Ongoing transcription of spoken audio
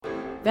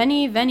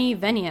Veni, veni,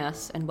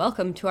 venias, and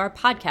welcome to our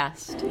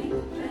podcast.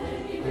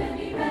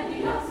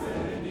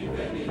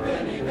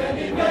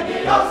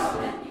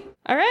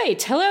 All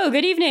right, hello,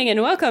 good evening,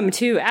 and welcome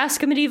to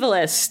Ask a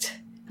Medievalist.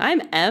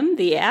 I'm Em,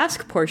 the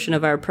Ask portion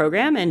of our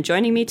program, and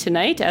joining me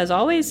tonight, as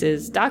always,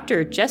 is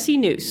Dr. Jessie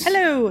Noose.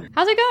 Hello.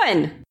 How's it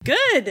going?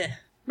 Good.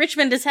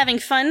 Richmond is having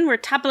fun. We're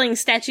toppling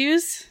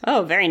statues.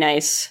 Oh, very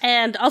nice.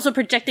 And also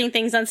projecting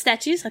things on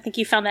statues. I think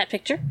you found that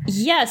picture.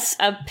 Yes,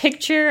 a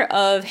picture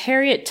of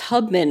Harriet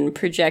Tubman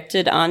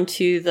projected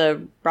onto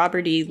the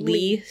Robert E.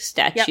 Lee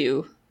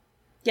statue. Yep.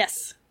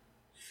 Yes.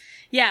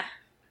 Yeah.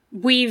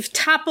 We've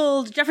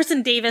toppled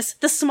Jefferson Davis,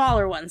 the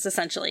smaller ones,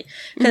 essentially.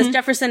 Because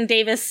Jefferson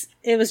Davis,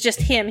 it was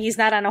just him. He's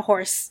not on a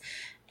horse.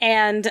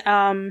 And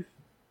then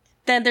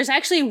there's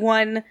actually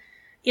one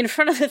in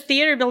front of the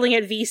theater building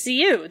at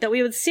VCU that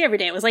we would see every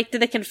day. It was like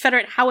the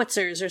Confederate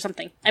Howitzers or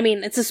something. I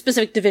mean, it's a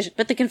specific division,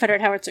 but the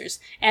Confederate Howitzers.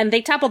 And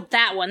they toppled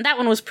that one. That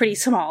one was pretty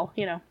small,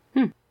 you know.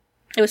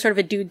 It was sort of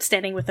a dude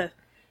standing with I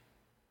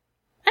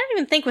don't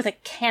even think with a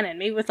cannon,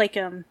 maybe with like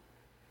a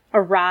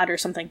rod or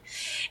something.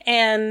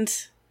 And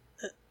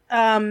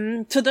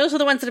so those are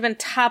the ones that have been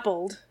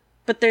toppled,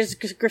 but there's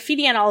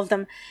graffiti on all of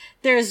them.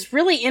 There's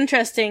really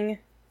interesting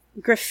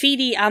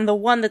graffiti on the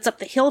one that's up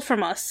the hill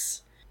from us.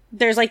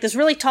 There's like this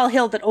really tall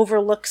hill that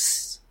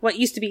overlooks what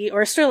used to be,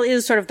 or still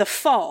is, sort of the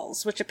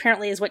falls, which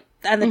apparently is what,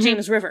 on the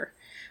James River,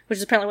 which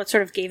is apparently what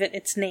sort of gave it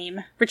its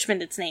name,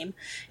 Richmond its name.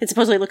 It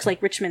supposedly looks like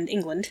Richmond,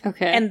 England.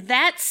 Okay. And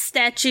that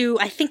statue,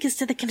 I think, is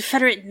to the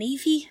Confederate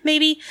Navy,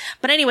 maybe?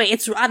 But anyway,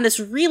 it's on this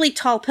really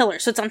tall pillar.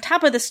 So it's on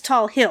top of this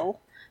tall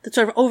hill that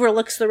sort of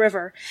overlooks the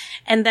river,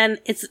 and then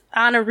it's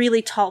on a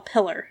really tall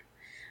pillar.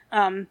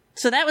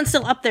 So that one's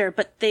still up there,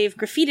 but they've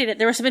graffitied it.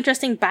 There were some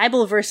interesting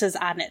Bible verses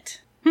on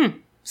it.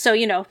 So,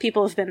 you know,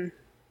 people have been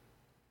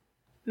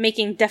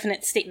making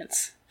definite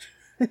statements.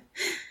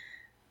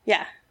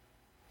 Yeah.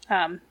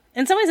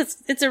 In some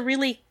ways, it's a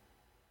really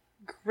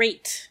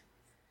great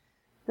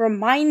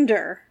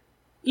reminder,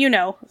 you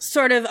know,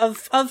 sort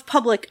of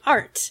public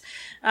art.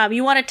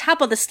 You want to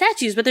topple the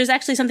statues, but there's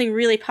actually something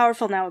really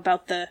powerful now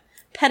about the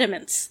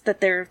pediments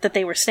that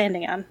they were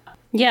standing on.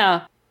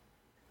 Yeah.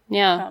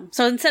 Yeah.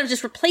 So instead of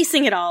just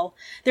replacing it all,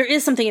 there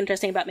is something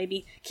interesting about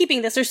maybe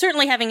keeping this, or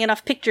certainly having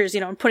enough pictures,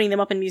 you know, and putting them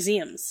up in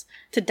museums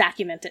to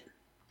document it.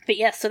 But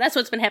yes, so that's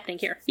what's been happening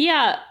here.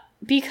 Yeah,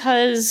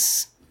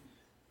 because,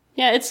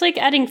 yeah, it's like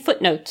adding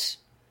footnotes.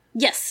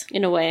 Yes.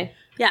 In a way.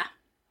 Yeah,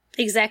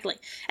 exactly.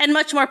 And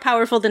much more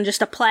powerful than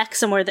just a plaque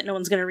somewhere that no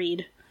one's going to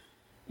read.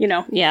 You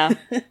know? Yeah.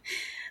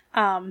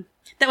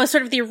 That was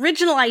sort of the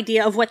original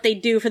idea of what they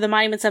do for the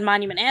monuments on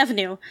Monument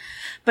Avenue.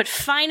 But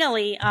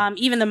finally,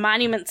 even the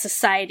Monument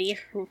Society,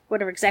 or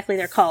whatever exactly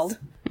they're called,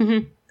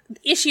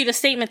 issued a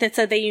statement that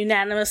said they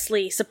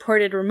unanimously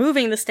supported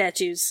removing the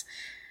statues,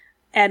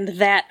 and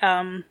that,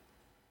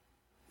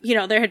 you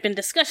know, there had been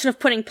discussion of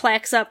putting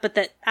plaques up, but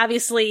that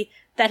obviously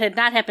that had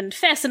not happened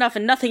fast enough,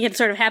 and nothing had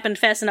sort of happened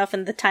fast enough,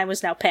 and the time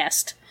was now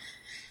past.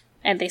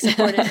 And they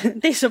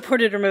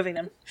supported removing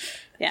them.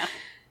 Yeah.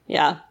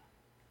 Yeah.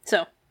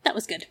 So that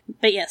was good.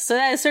 But yes, so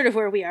that is sort of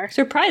where we are.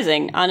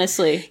 Surprising,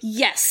 honestly.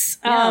 Yes.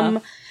 Yeah.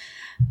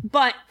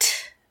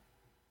 But,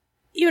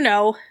 you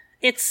know,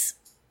 it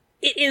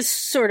is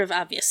sort of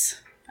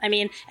obvious. I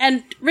mean,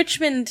 and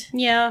Richmond,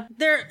 yeah,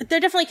 there are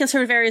definitely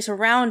conservative areas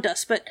around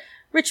us, but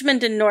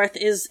Richmond and North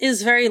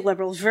is very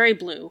liberal, very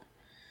blue.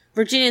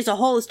 Virginia as a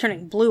whole is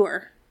turning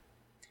bluer.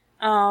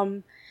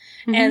 And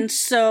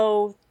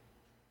so,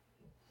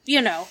 you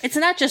know, it's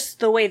not just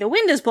the way the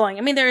wind is blowing.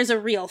 I mean, there is a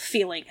real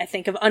feeling, I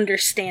think, of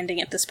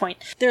understanding at this point.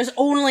 There's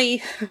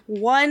only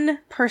one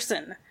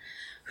person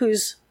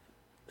whose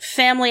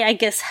family, I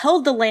guess,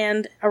 held the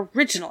land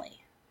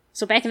originally.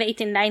 So back in the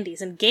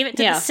 1890s, and gave it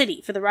to the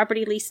city for the Robert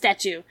E. Lee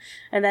statue.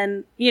 And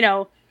then, you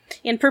know,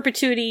 in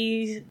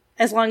perpetuity,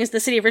 as long as the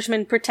city of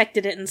Richmond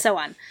protected it and so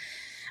on.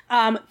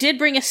 Did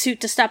bring a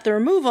suit to stop the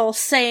removal,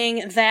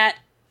 saying that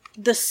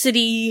the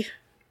city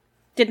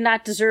did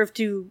not deserve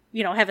to,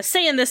 you know, have a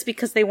say in this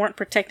because they weren't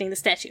protecting the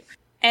statue.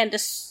 And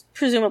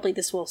presumably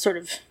this will sort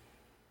of,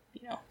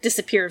 you know,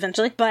 disappear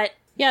eventually. But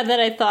yeah, that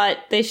I thought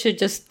they should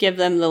just give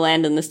them the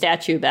land and the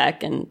statue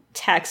back and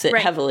tax it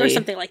heavily. Or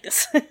something like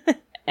this.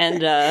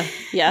 And,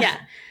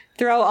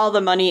 throw all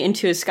the money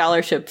into a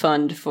scholarship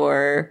fund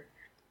for,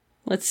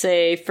 let's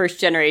say,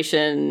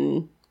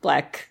 first-generation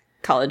Black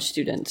college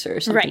students or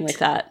something like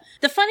that.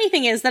 The funny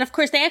thing is that, of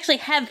course, they actually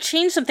have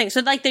changed some things. So,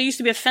 like, there used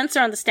to be a fence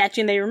around the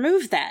statue, and they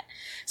removed that.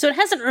 So it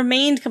hasn't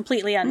remained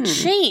completely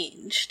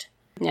unchanged.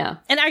 Yeah.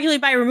 And arguably,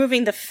 by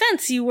removing the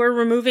fence, you were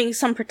removing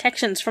some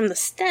protections from the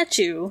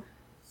statue.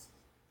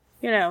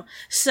 You know.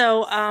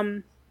 So,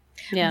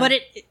 yeah. But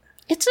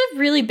it's a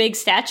really big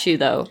statue,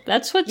 though.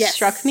 That's what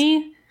struck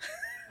me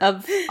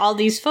of all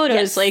these photos.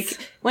 Yes.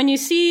 Like, when you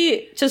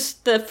see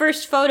just the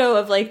first photo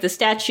of, like, the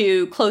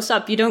statue close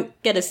up, you don't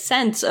get a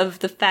sense of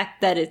the fact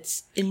that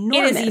it's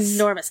enormous. It is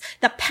enormous.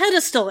 The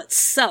pedestal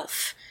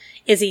itself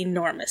is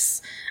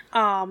enormous.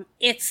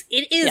 It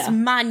is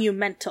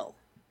monumental.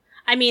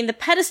 I mean, the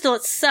pedestal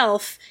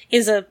itself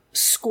is a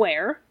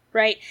square,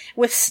 right?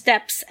 With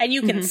steps, and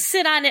you can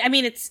sit on it. I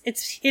mean, it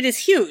is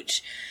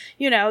huge.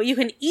 You know, you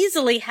can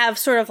easily have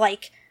sort of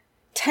like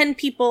 10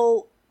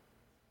 people,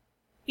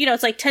 you know,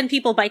 it's like 10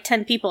 people by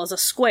 10 people as a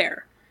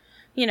square.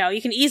 You know,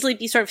 you can easily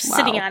be sort of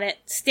sitting on it,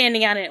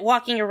 standing on it,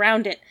 walking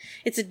around it.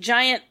 It's a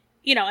giant,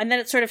 you know, and then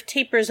it sort of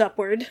tapers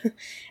upward.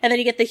 And then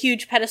you get the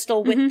huge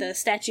pedestal with the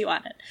statue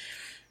on it.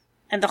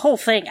 And the whole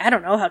thing, I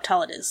don't know how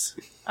tall it is.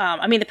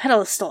 I mean, the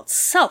pedestal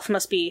itself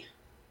must be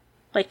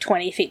like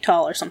 20 feet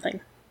tall or something.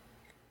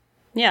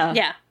 Yeah.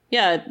 Yeah.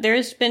 Yeah,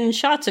 there's been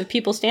shots of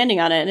people standing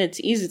on it, and it's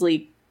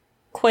easily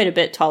quite a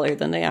bit taller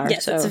than they are.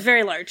 Yes, so. it's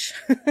very large.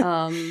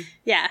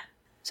 Yeah.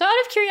 So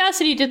out of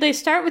curiosity, did they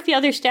start with the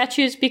other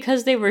statues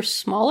because they were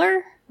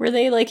smaller? Were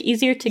they, like,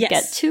 easier to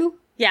get to?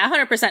 Yeah,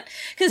 100%.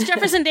 Because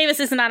Jefferson Davis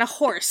isn't on a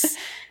horse,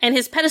 and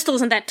his pedestal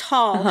isn't that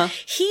tall.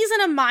 He's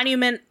in a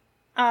monument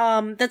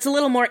that's a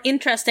little more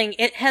interesting.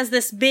 It has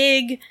this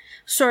big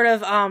sort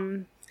of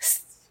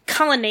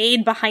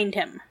colonnade behind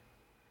him.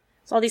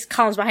 So all these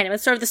columns behind him.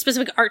 It's sort of the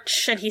specific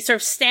arch, and he's sort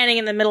of standing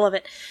in the middle of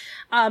it.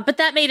 But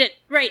that made it,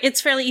 right, it's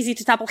fairly easy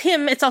to topple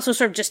him. It's also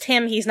sort of just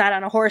him. He's not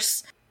on a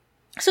horse.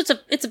 So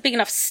it's a big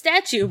enough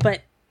statue,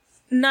 but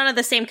none of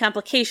the same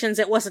complications.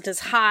 It wasn't as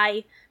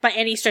high by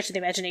any stretch of the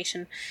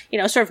imagination. You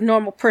know, sort of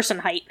normal person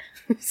height.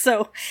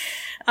 So,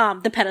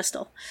 the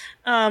pedestal.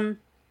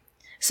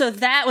 So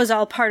that was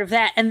all part of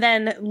that. And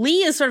then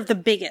Lee is sort of the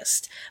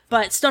biggest,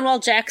 but Stonewall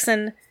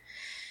Jackson,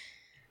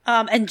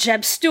 and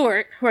Jeb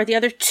Stuart, who are the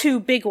other two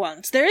big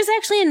ones. There is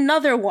actually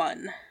another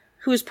one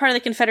who is part of the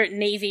Confederate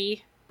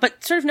Navy,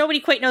 but sort of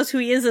nobody quite knows who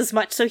he is as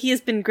much, so he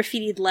has been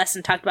graffitied less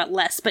and talked about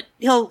less, but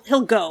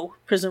he'll go,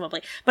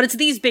 presumably. But it's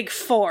these big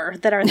four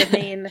that are the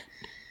main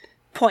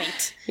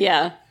point.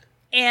 Yeah.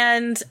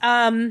 And,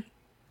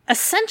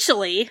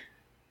 essentially,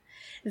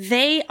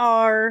 they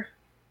are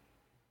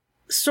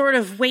sort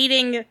of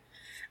waiting,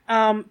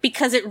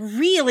 because it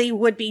really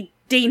would be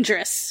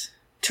dangerous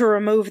to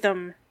remove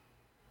them.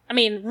 I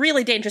mean,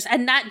 really dangerous,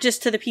 and not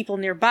just to the people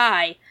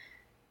nearby.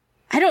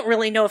 I don't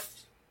really know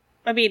if,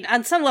 I mean,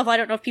 on some level, I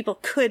don't know if people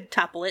could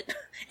topple it,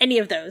 any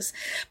of those.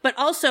 But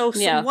also,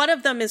 one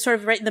of them is sort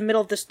of right in the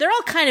middle of this. They're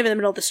all kind of in the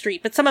middle of the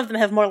street, but some of them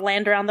have more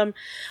land around them.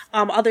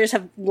 Others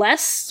have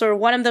less. So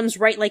one of them's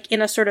right, like,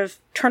 in a sort of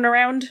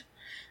turnaround.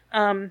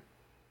 And,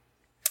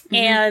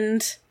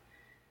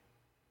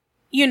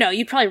 you know,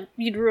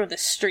 you'd ruin the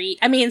street.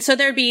 I mean, so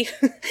there'd be,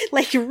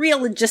 like, real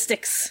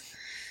logistics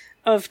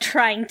of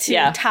trying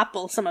to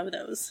topple some of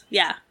those.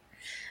 Yeah.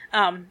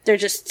 They're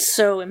just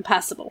so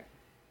impossible.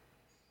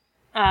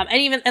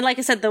 And like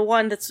I said, the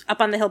one that's up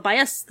on the hill by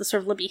us, the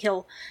sort of Libby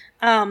Hill,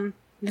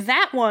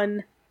 that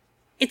one,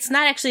 it's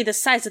not actually the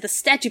size of the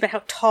statue, but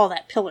how tall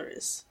that pillar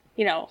is.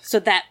 You know, so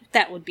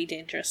that would be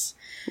dangerous.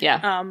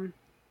 Yeah.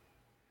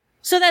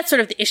 So that's sort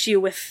of the issue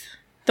with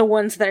the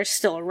ones that are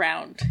still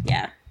around.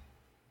 Yeah.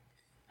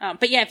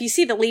 But yeah, if you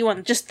see the Lee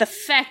one, just the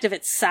fact of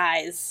its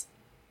size,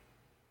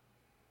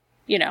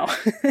 you know.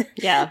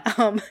 Yeah.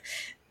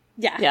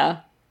 Yeah. Yeah.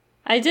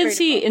 I did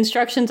see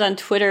instructions on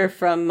Twitter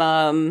from,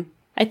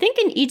 I think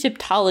an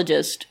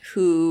Egyptologist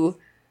who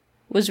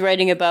was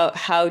writing about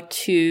how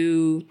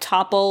to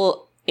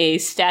topple a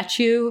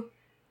statue,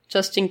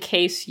 just in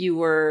case you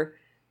were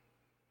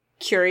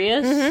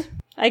curious,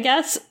 I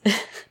guess.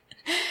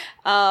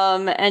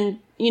 And,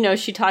 you know,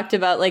 she talked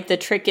about, like, the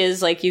trick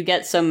is, like, you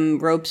get some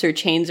ropes or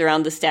chains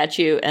around the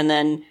statue, and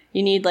then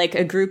you need, like,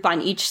 a group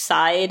on each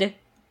side,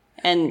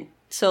 and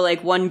so,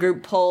 like, one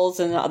group pulls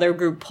and the other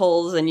group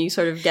pulls, and you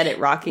sort of get it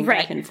rocking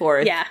back and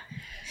forth. Yeah.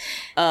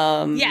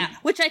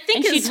 Which I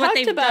think is what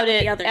they've about done with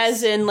it the others.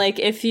 as in, like,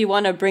 if you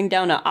want to bring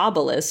down an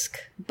obelisk,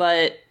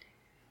 but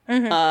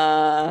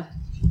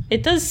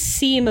it does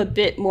seem a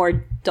bit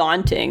more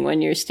daunting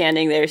when you're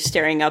standing there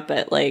staring up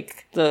at,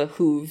 like, the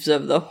hooves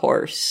of the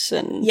horse.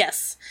 And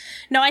yes.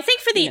 No, I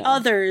think for the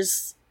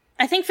others,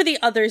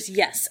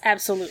 yes,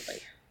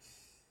 absolutely.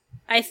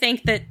 I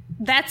think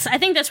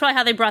that's probably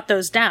how they brought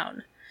those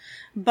down.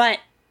 But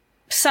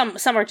some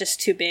are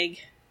just too big,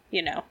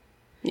 you know.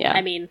 Yeah.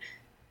 I mean,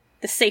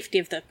 the safety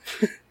of the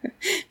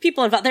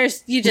people involved.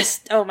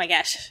 Oh my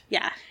gosh.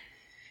 Yeah.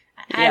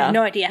 I have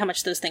no idea how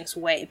much those things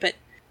weigh, but,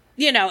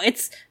 you know,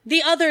 it's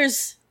the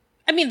others.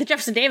 I mean, the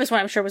Jefferson Davis one,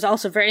 I'm sure, was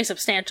also very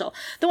substantial.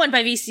 The one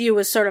by VCU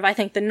was sort of, I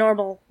think, the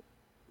normal.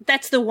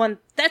 That's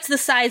the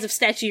size of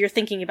statue you're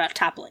thinking about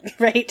toppling,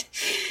 right?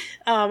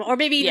 Or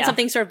maybe even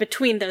something sort of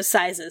between those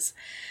sizes.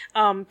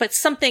 But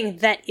something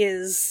that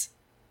is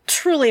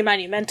truly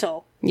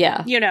monumental.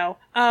 Yeah. You know,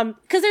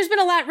 because there's been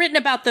a lot written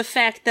about the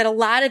fact that a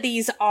lot of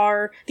these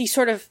are these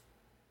sort of,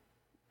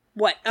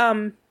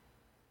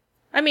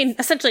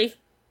 essentially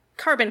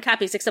carbon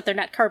copies, except they're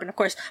not carbon, of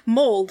course,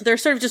 mold. They're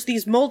sort of just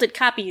these molded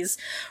copies,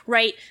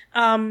 right?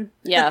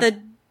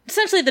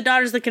 Essentially the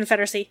daughters of the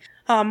Confederacy,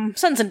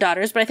 sons and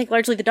daughters, but I think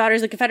largely the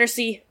daughters of the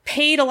Confederacy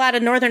paid a lot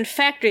of northern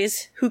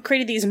factories who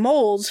created these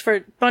molds for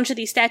a bunch of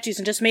these statues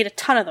and just made a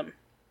ton of them.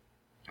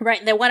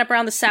 Right, they went up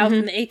around the South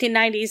in the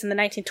 1890s and the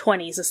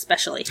 1920s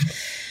especially.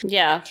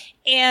 Yeah.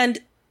 And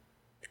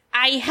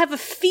I have a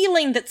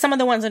feeling that some of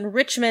the ones in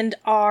Richmond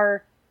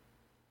are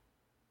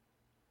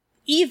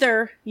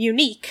either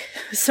unique,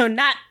 so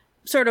not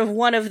sort of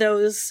one of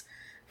those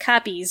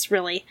copies,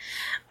 really,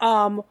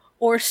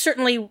 or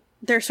certainly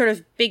they're sort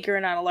of bigger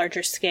and on a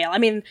larger scale. I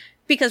mean,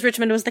 because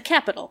Richmond was the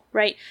capital,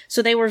 right?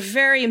 So they were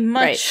very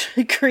much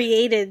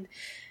created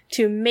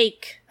to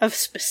make a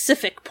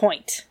specific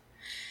point,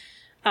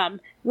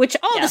 which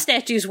all the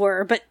statues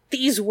were, but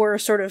these were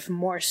sort of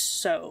more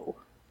so,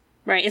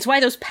 right? It's why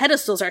those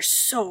pedestals are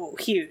so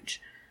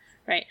huge,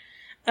 right?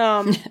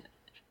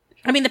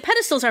 I mean, the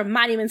pedestals are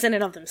monuments in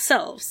and of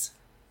themselves,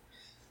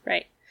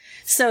 right?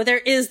 So there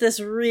is this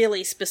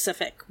really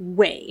specific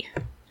way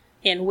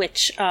in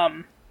which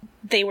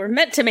they were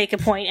meant to make a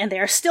point, and they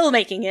are still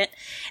making it,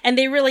 and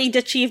they really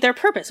achieve their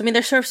purpose. I mean,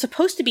 they're sort of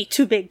supposed to be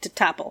too big to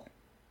topple.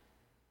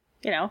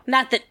 You know,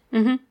 not that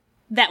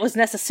that was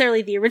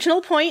necessarily the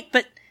original point,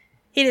 but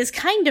it is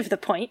kind of the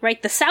point,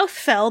 right? The South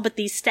fell, but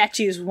these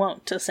statues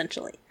won't,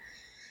 essentially.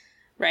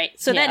 Right?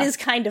 So that is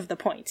kind of the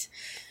point.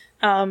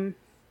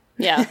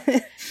 Yeah.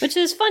 Which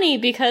is funny,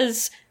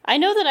 because I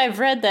know that I've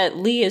read that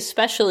Lee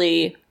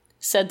especially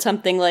said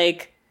something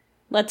like,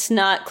 let's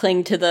not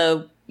cling to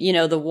the,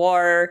 the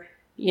war,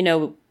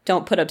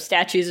 don't put up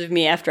statues of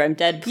me after I'm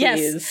dead,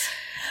 please.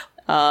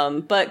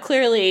 Yes. But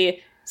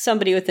clearly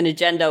somebody with an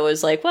agenda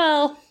was like,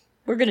 well,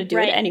 we're going to do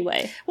it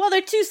anyway. Well, there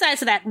are two sides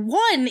to that.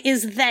 One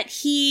is that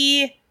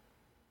he,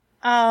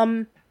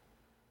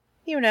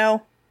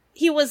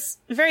 he was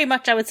very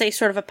much, I would say,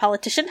 sort of a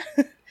politician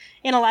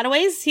in a lot of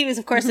ways. He was,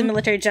 of course, a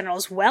military general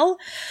as well.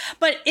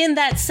 But in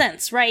that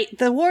sense, right,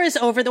 the war is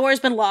over, the war has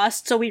been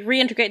lost, so we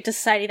reintegrate into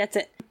society, that's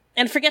it.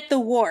 And forget the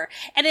war.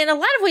 And in a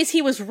lot of ways,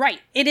 he was right.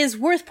 It is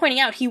worth pointing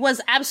out, he was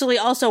absolutely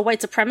also a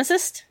white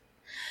supremacist,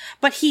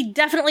 but he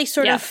definitely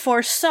sort of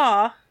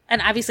foresaw,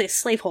 and obviously a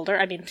slaveholder,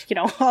 I mean,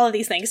 all of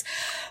these things,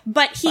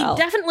 but he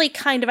definitely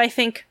kind of, I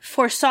think,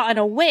 foresaw in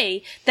a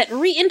way that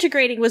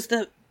reintegrating was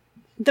the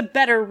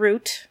better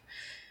route.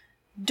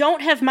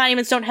 Don't have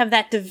monuments, don't have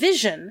that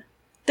division,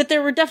 that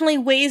there were definitely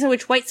ways in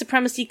which white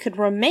supremacy could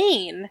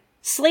remain,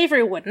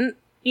 slavery wouldn't,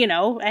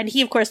 and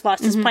he, of course,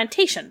 lost his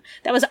plantation.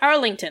 That was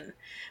Arlington,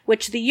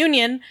 which the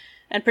Union,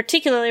 and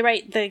particularly,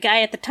 right, the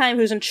guy at the time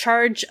who's in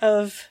charge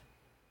of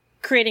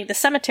creating the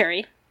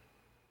cemetery,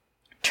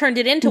 turned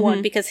it into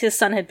one because his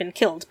son had been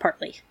killed,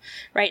 partly,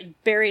 right?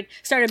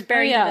 Started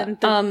burying them in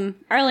the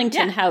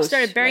Arlington House.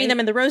 Started burying them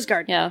in the Rose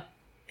Garden. Yeah.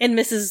 In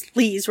Mrs.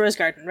 Lee's Rose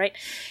Garden, right?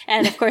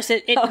 And of course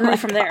it grew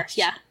from there.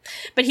 Yeah.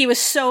 But he was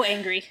so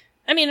angry.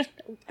 I mean,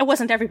 it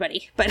wasn't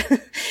everybody, but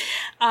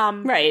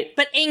right.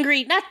 But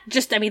angry, not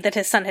just, that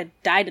his son had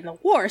died in the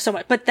war so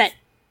much, but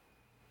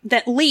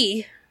that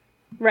Lee,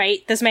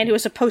 right, this man who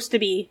was supposed to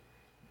be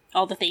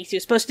all the things he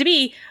was supposed to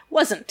be,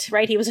 wasn't,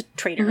 right? He was a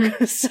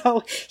traitor.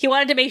 So he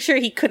wanted to make sure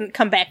he couldn't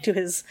come back to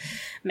his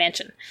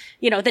mansion.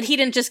 That he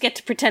didn't just get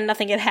to pretend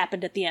nothing had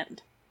happened at the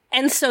end.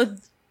 And so,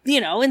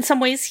 in some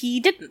ways he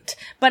didn't.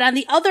 But on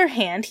the other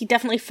hand, he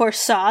definitely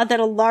foresaw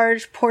that a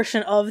large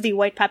portion of the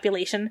white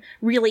population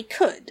really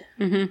could,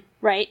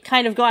 right?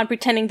 Kind of go on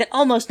pretending that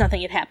almost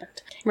nothing had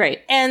happened.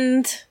 Right.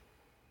 And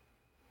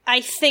I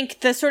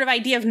think the sort of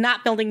idea of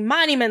not building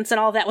monuments and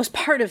all that was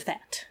part of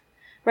that.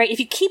 Right?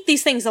 If you keep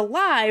these things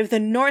alive, the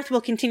North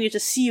will continue to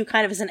see you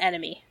kind of as an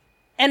enemy.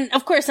 And,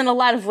 of course, in a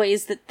lot of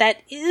ways,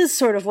 that is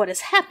sort of what has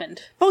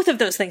happened. Both of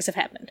those things have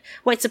happened.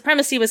 White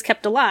supremacy was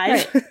kept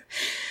alive. Right.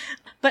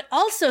 But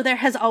also, there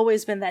has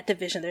always been that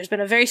division. There's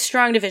been a very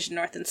strong division,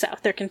 North and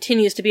South. There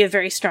continues to be a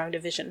very strong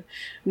division,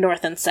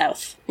 North and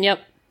South.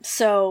 Yep.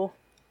 So,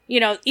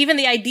 even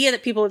the idea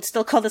that people would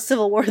still call the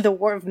Civil War the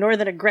War of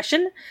Northern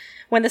Aggression,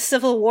 when the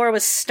Civil War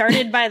was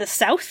started by the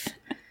South,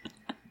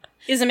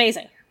 is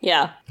amazing.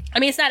 Yeah.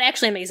 It's not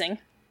actually amazing.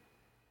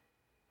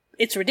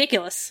 It's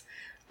ridiculous.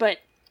 But,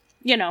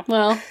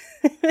 Well,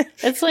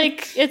 it's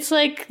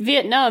like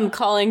Vietnam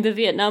calling the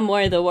Vietnam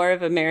War the War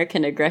of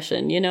American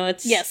Aggression.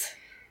 It's... Yes.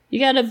 You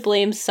gotta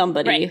blame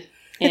somebody. Right.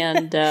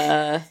 And,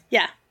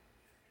 yeah.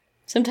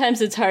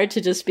 Sometimes it's hard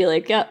to just be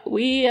like, yeah,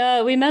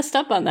 we messed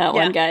up on that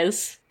one,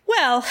 guys.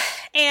 Well,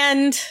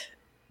 and...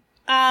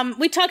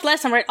 we talked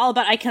last time, right, all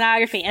about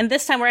iconography, and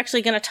this time we're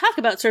actually going to talk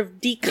about sort of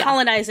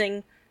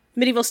decolonizing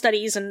medieval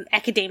studies and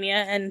academia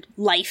and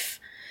life.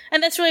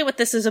 And that's really what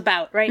this is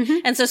about, right?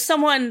 And so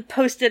someone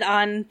posted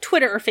on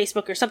Twitter or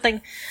Facebook or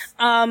something,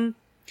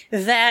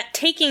 that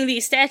taking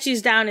these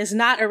statues down is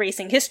not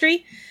erasing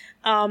history.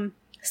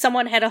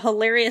 Someone had a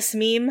hilarious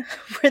meme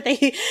where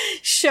they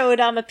showed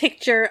a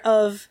picture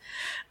of,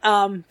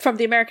 from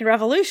the American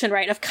Revolution,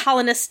 right, of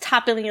colonists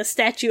toppling a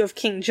statue of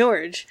King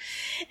George.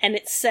 And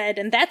it said,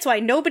 and that's why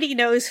nobody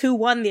knows who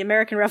won the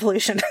American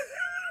Revolution.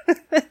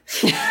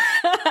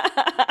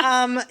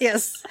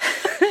 Yes.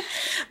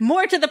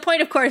 More to the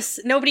point, of course,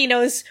 nobody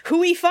knows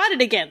who he fought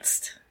it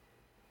against,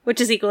 which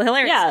is equally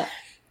hilarious.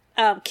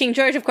 Yeah. King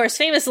George, of course,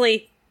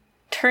 famously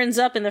turns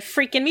up in the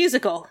freaking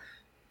musical,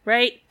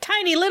 right?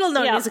 Tiny little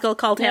known musical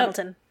called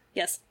Hamilton.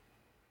 Yes.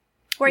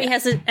 Where he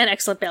has an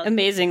excellent ballad.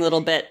 Amazing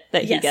little bit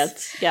that he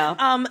gets.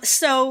 Yeah.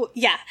 So,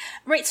 yeah.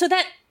 Right, so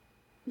that,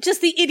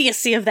 just the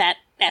idiocy of that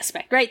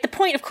aspect, right? The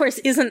point, of course,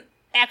 isn't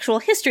actual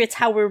history, it's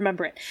how we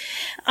remember it.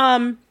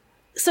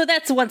 So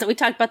that's the ones that we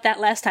talked about that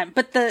last time.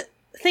 But the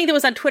thing that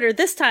was on Twitter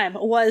this time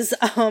was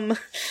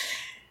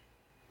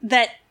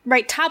that,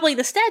 right, toppling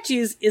the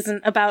statues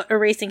isn't about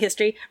erasing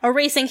history.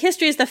 Erasing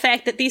history is the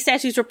fact that these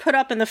statues were put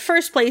up in the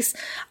first place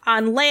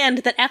on land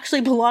that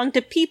actually belonged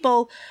to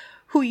people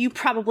who you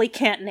probably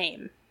can't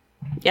name.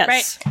 Yes.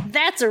 Right?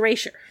 That's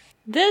erasure.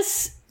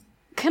 This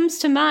comes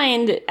to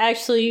mind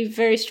actually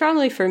very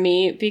strongly for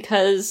me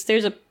because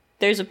there's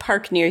a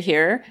park near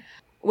here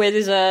where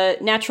there's a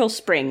natural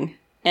spring,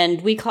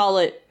 and we call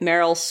it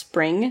Merrill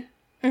Spring.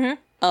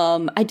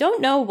 Mm-hmm. I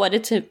don't know what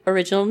its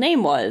original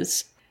name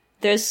was.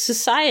 There's a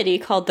society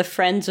called the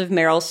Friends of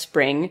Merrill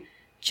Spring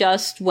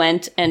just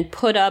went and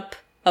put up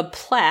a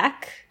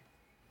plaque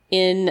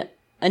in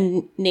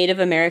a Native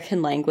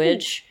American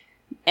language,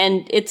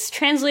 and it's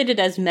translated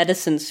as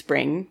Medicine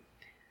Spring.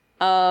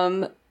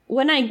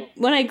 When I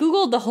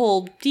Googled the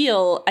whole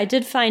deal, I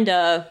did find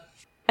I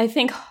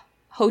think,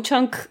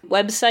 Ho-Chunk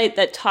website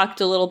that talked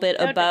a little bit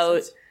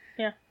about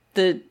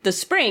the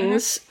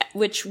springs,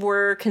 which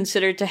were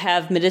considered to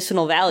have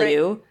medicinal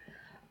value.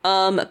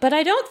 Right. But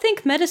I don't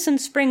think Medicine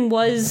Spring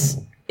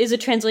is a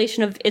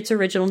translation of its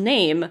original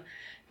name.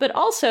 But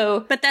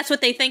that's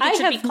what they think it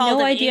should be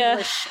called in English. I have no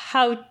idea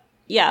how.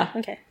 Yeah.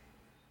 Okay.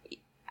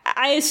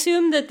 I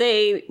assume that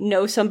they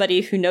know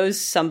somebody who knows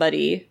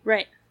somebody.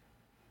 Right.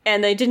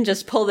 And they didn't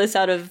just pull this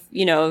out of,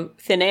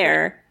 thin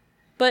air.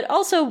 But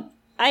also,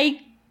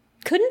 I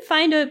couldn't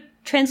find a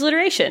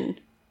transliteration.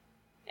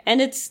 And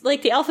it's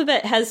like the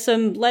alphabet has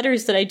some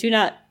letters that I do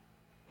not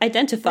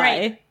identify.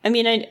 Right. I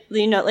mean,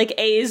 like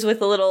A's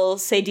with a little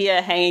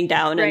Saidia hanging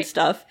down and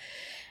stuff.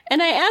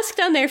 And I asked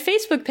on their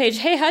Facebook page,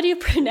 hey, how do you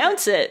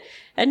pronounce it?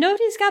 And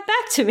nobody's got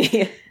back to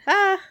me.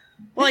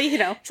 Well,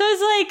 So I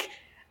was like,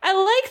 I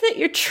like that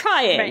you're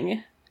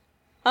trying.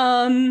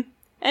 Right.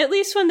 At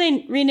least when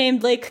they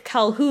renamed Lake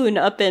Calhoun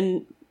up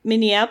in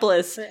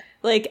Minneapolis,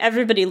 like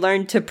everybody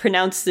learned to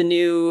pronounce the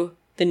new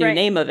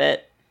name of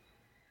it.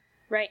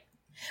 Right.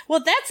 Well,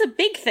 that's a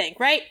big thing,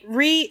 right?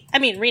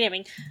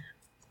 Renaming.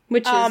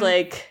 Which is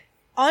like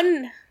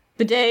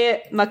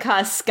B'day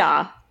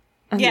Makaska,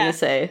 I'm gonna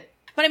say.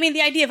 But I mean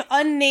the idea of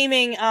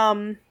unnaming,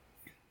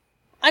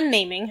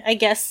 I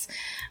guess,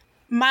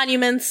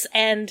 monuments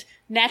and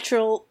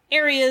natural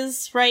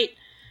areas, right?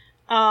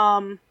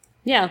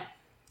 Yeah.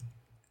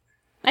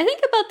 I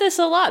think about this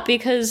a lot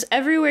because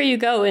everywhere you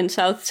go in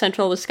south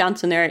central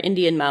Wisconsin, there are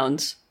Indian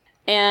mounds.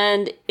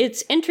 And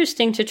it's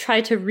interesting to try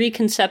to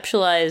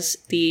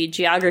reconceptualize the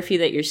geography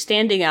that you're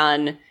standing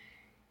on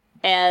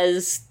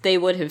as they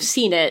would have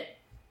seen it,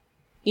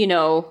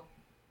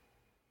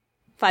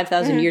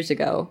 5,000 years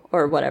ago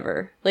or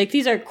whatever. Like,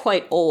 these are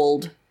quite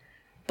old.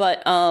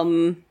 But,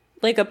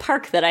 like a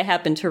park that I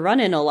happen to run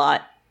in a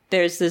lot,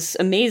 there's this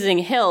amazing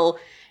hill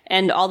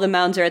and all the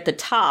mounds are at the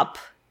top.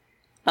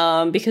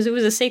 Because it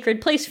was a sacred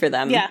place for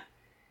them. Yeah.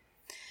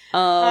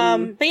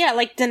 But yeah,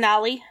 like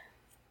Denali.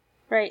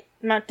 Right.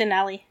 Mount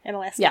Denali in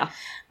Alaska. Yeah.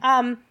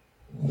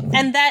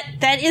 And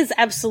that is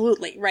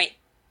absolutely, right,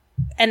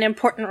 an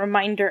important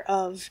reminder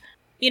of,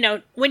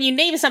 when you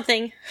name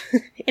something,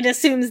 it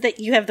assumes that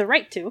you have the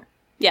right to.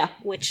 Yeah.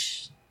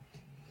 Which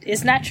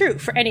is not true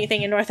for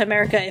anything in North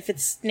America if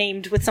it's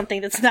named with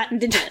something that's not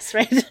indigenous,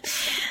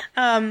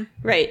 right?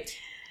 Right.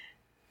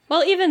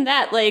 Well, even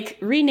that, like,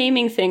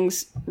 renaming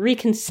things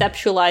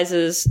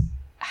reconceptualizes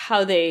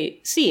how they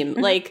seem.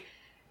 Mm-hmm. Like,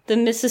 the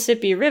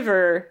Mississippi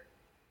River,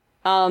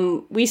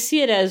 we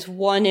see it as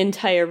one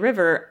entire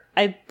river.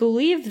 I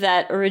believe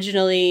that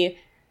originally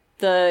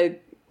the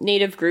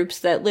native groups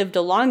that lived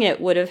along it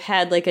would have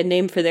had, like, a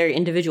name for their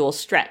individual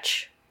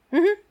stretch.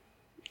 Mm-hmm.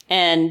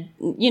 And,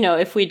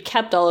 if we'd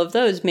kept all of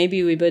those,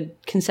 maybe we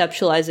would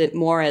conceptualize it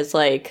more as,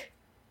 like,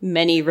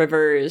 many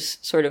rivers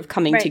sort of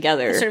coming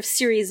together. A sort of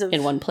series of...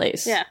 in one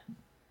place. Yeah.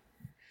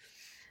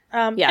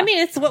 I mean,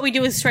 it's what we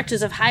do with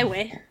stretches of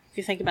highway, if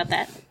you think about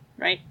that,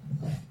 right?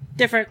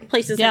 Different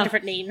places have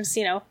different names,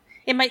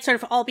 It might sort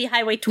of all be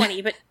Highway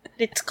 20, but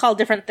it's called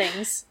different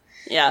things.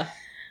 Yeah.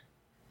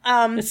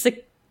 It's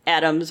the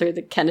Adams or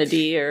the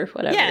Kennedy or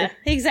whatever. Yeah,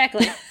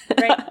 exactly.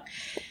 Right.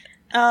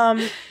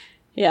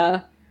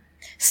 Yeah.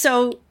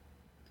 So,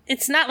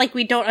 it's not like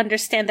we don't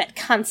understand that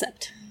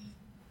concept,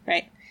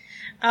 right?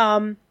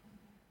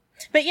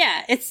 But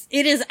yeah,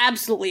 it is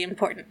absolutely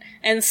important.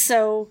 And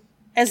so,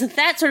 as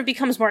that sort of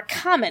becomes more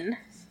common,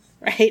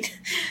 right,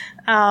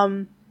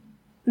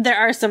 there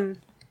are some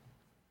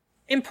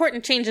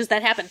important changes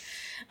that happen.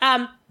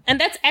 And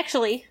that's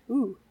actually,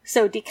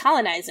 so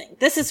decolonizing.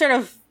 This is sort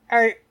of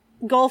our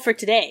goal for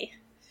today,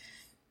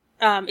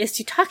 is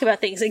to talk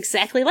about things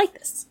exactly like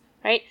this,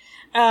 right?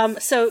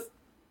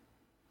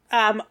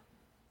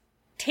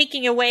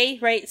 Taking away,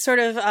 right, sort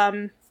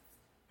of,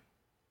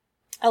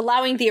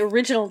 allowing the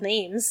original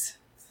names,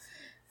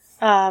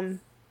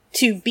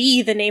 to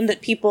be the name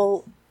that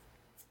people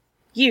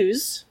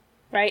use,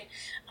 right?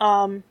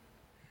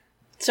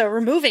 So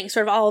removing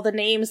sort of all the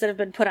names that have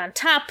been put on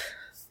top,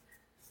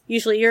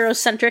 usually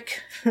Eurocentric,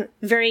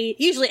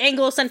 usually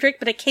Anglo-centric,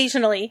 but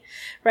occasionally,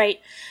 right,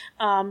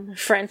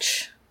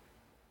 French,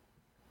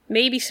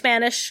 maybe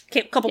Spanish,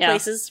 a couple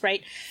places,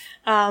 right?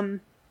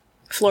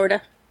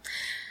 Florida,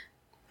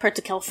 parts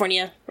of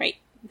California, right?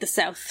 The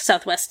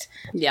Southwest.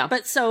 Yeah.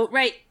 But so,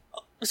 right,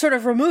 sort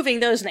of removing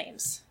those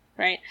names,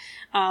 right?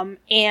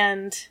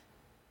 And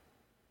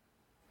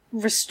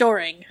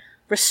restoring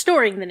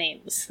the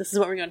names. This is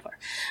what we're going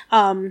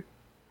for.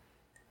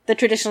 The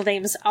traditional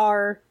names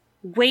are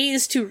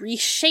ways to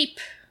reshape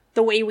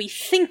the way we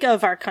think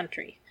of our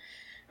country,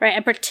 right?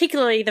 And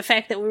particularly the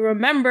fact that we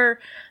remember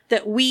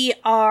that we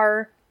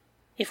are,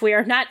 if we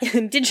are not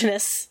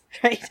indigenous,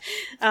 right?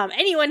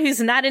 Anyone who's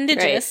not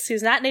indigenous,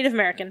 who's not Native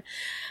American,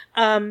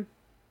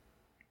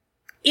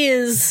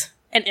 is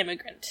an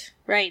immigrant,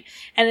 right?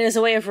 And it is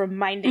a way of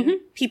reminding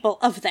people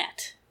of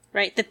that,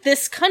 right? That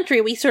this country,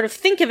 we sort of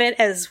think of it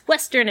as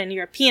Western and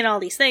European, all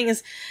these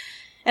things,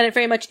 and it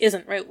very much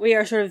isn't, right? We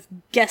are sort of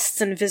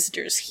guests and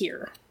visitors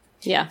here.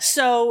 Yeah.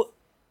 So,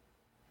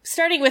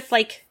 starting with,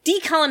 like,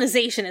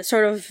 decolonization is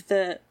sort of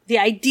the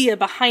idea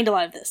behind a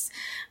lot of this.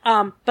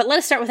 But let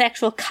us start with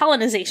actual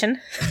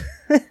colonization.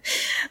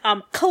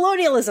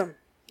 Colonialism.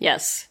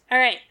 Yes. All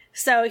right.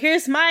 So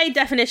here's my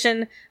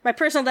definition, my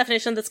personal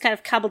definition that's kind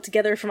of cobbled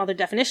together from other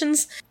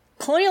definitions.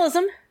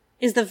 Colonialism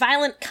is the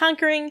violent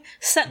conquering,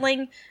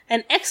 settling,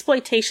 and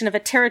exploitation of a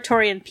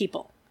territory and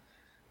people.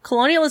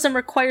 Colonialism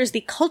requires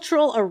the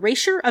cultural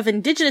erasure of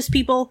indigenous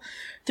people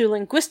through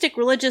linguistic,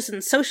 religious,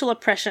 and social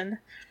oppression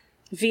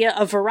via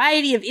a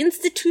variety of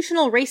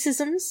institutional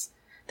racisms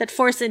that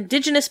force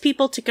indigenous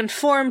people to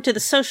conform to the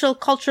social,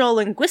 cultural,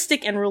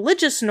 linguistic, and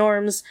religious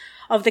norms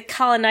of the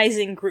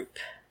colonizing group.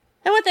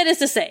 And what that is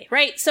to say,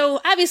 right?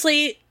 So,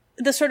 obviously,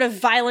 the sort of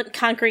violent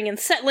conquering and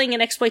settling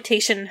and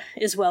exploitation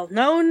is well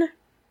known,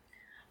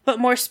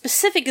 but more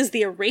specific is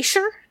the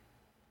erasure,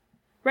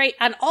 right?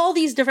 On all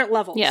these different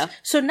levels. Yeah.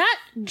 So not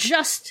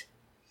just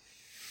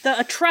the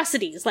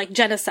atrocities like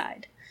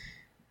genocide,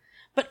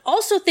 but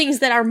also things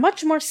that are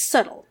much more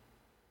subtle,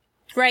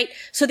 right?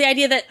 So the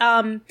idea that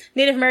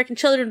Native American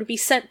children would be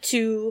sent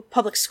to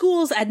public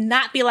schools and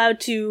not be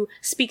allowed to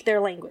speak their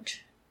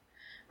language.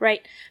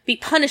 Right? Be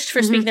punished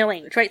for speaking their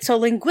language, right? So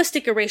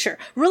linguistic erasure,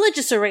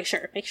 religious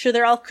erasure, make sure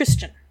they're all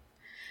Christian,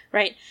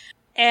 right?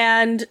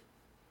 And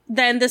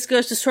then this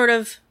goes to sort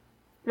of,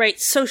 right,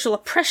 social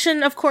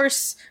oppression, of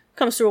course,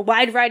 comes through a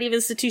wide variety of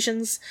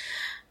institutions,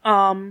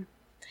 and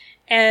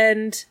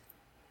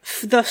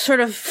the sort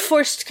of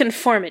forced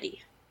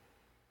conformity,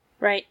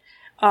 right?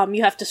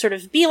 You have to sort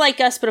of be like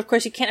us, but of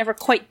course you can't ever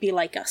quite be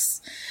like us.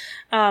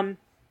 Yeah.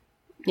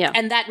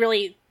 And that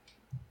really...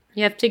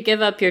 You have to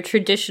give up your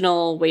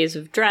traditional ways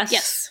of dress.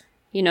 Yes.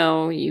 You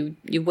know, you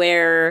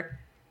wear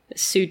a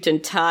suit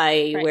and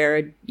tie,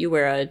 Right. you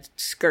wear a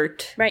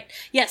skirt. Right.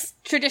 Yes.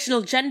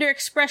 Traditional gender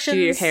expressions.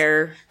 Do your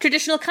hair.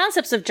 Traditional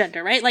concepts of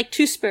gender, right? Like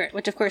two-spirit,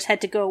 which of course had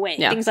to go away.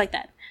 Yeah. Things like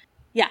that.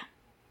 Yeah.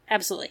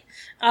 Absolutely.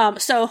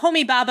 So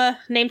Homi Bhabha,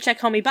 name check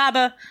Homi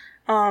Bhabha.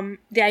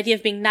 The idea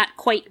of being not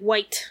quite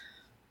white.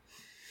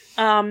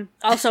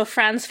 Also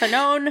Frantz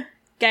Fanon,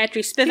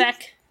 Gayatri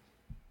Spivak,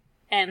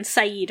 and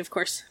Said, of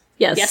course.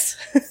 Yes.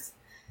 Yes.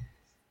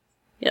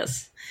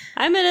 Yes.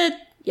 I'm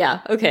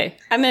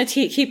gonna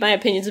keep my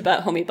opinions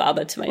about Homi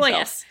Bhabha to myself. Well,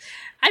 yes.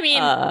 I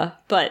mean...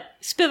 but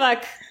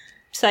Spivak,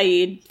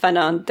 Said,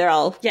 Fanon, they're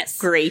all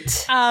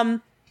great. I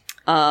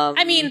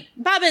mean,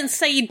 Bhabha and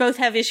Said both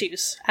have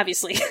issues,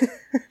 obviously.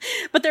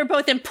 But they're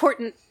both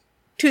important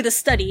to the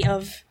study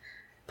of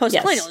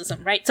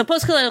post-colonialism, right? So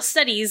post-colonial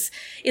studies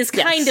is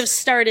kind of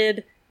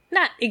started,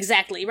 not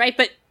exactly, right?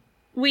 But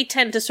we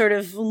tend to sort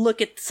of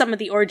look at some of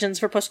the origins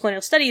for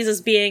post-colonial studies as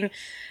being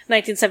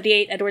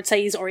 1978 Edward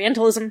Said's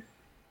Orientalism,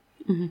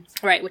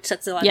 right, which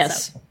sets a lot of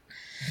this up.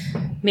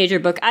 Major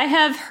book. I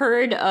have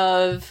heard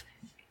of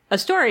a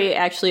story,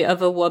 actually,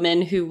 of a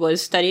woman who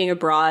was studying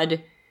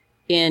abroad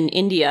in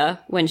India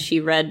when she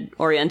read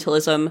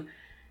Orientalism,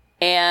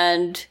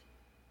 and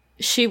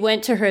she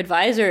went to her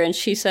advisor and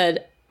she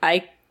said,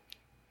 I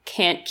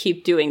can't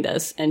keep doing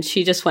this, and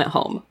she just went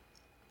home.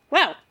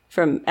 Wow.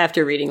 From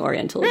after reading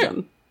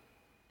Orientalism.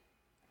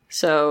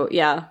 So,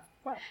 yeah.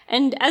 Wow.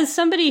 And as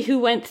somebody who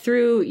went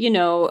through,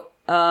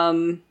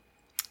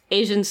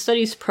 Asian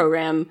studies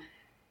program,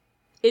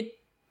 it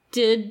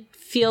did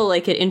feel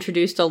like it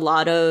introduced a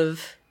lot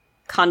of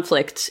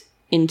conflict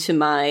into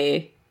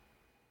my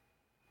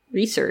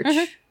research.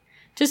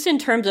 Just in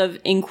terms of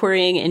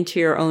inquiring into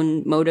your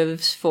own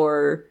motives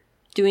for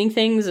doing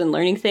things and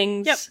learning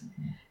things. Yep.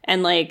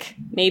 And, like,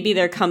 maybe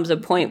there comes a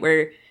point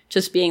where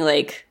just being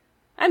like,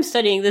 I'm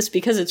studying this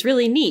because it's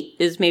really neat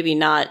is maybe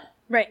not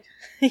Right.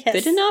 Yes.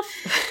 good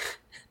enough.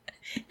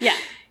 Yeah.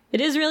 It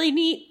is really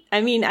neat.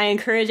 I mean, I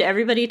encourage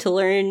everybody to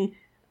learn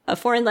a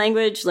foreign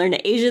language, learn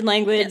an Asian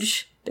language.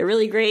 Yes. They're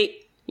really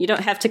great. You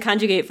don't have to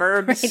conjugate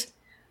verbs. Right.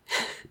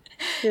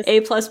 Yes. A++,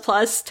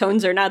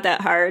 tones are not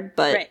that hard,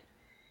 but Right.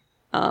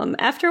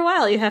 After a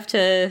while you have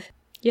to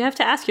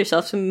ask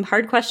yourself some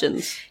hard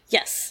questions.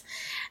 Yes.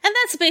 And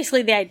that's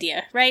basically the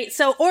idea, right?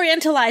 So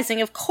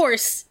orientalizing, of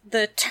course,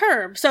 the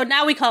term. So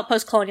now we call it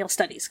post-colonial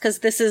studies, because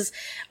this is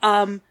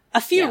a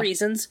few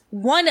reasons.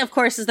 One, of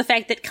course, is the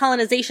fact that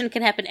colonization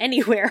can happen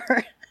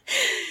anywhere.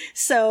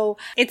 So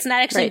it's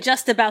not actually Right.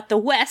 just about the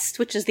West,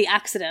 which is the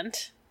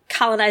Occident,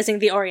 colonizing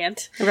the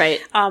Orient.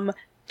 Right.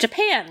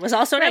 Japan was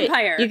also an Right.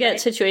 empire. You get right?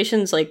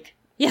 situations like,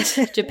 yes,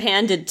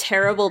 Japan did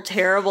terrible,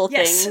 terrible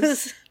Yes.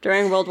 things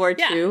during World War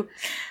Yeah. II.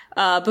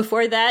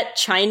 Before that,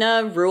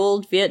 China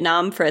ruled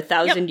Vietnam for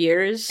 1,000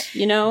 years,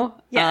 you know?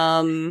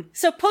 Yeah.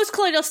 So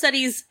post-colonial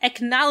studies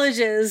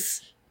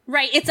acknowledges,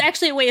 right, it's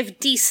actually a way of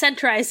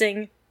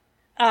decentering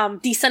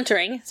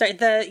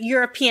the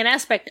European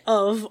aspect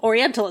of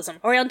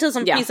Orientalism.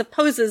 Orientalism Yeah.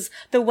 presupposes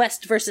the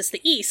West versus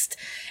the East,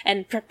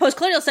 and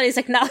post-colonial studies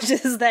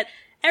acknowledges that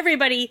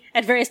everybody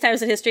at various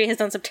times in history has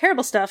done some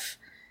terrible stuff,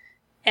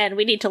 and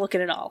we need to look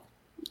at it all.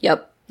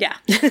 Yep. Yeah.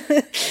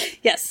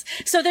 Yes.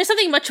 So there's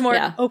something much more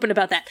Yeah. open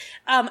about that.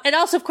 And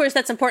also, of course,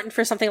 that's important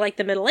for something like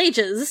the Middle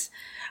Ages,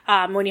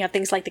 when you have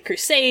things like the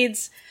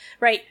Crusades,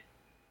 right?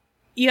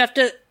 You have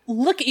to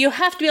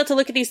be able to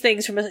look at these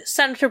things from a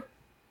center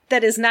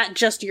that is not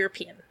just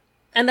European.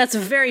 And that's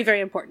very,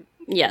 very important.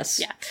 Yes.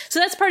 Yeah. So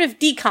that's part of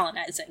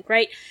decolonizing,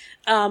 right?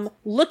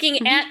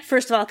 Looking at,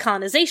 first of all,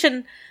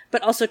 colonization,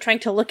 but also trying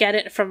to look at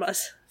it from a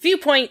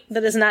viewpoint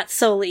that is not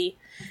solely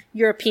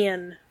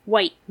European,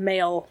 white,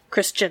 male,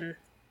 Christian,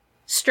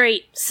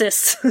 straight,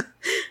 cis,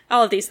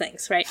 all of these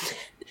things, right?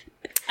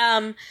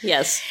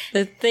 Yes.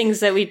 The things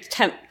that we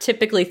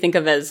typically think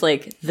of as,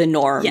 like, the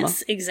norm.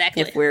 Yes,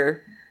 exactly. If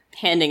we're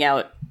handing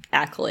out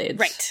accolades.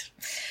 Right.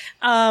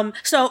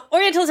 So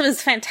Orientalism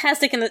is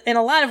fantastic in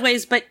a lot of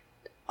ways, but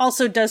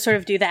also does sort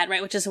of do that,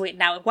 right? Which is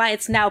why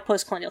it's now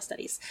post-colonial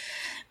studies.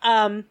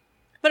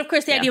 But of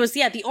course the idea was,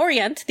 the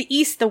Orient, the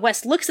East, the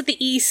West looks at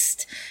the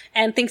East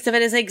and thinks of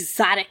it as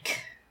exotic,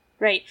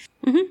 right?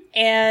 Mm-hmm.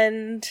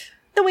 And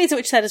the ways in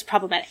which that is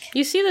problematic.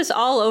 You see this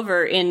all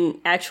over in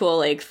actual,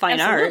 like, fine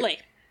Absolutely.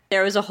 art.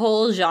 There was a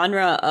whole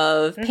genre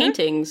of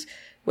paintings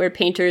where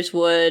painters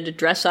would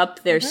dress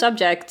up their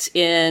subjects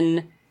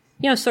in,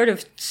 you know, sort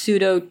of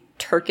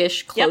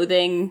pseudo-Turkish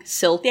clothing,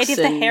 silks. The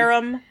idea of the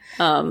harem,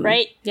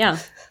 right? Yeah.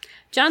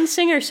 John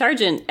Singer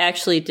Sargent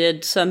actually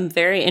did some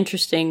very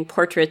interesting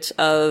portraits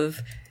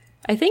of,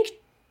 I think,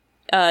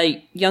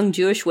 young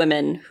Jewish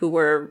women who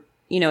were,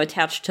 you know,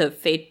 attached to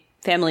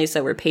families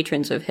that were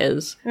patrons of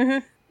his.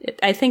 Mm-hmm.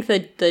 I think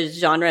that the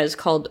genre is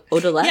called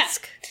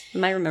odalisque.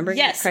 Am I remembering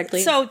it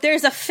correctly? So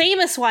there's a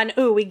famous one.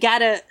 Ooh, we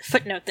gotta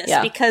footnote this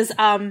because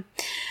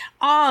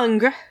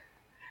Ingres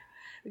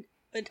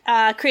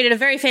created a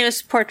very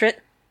famous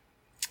portrait,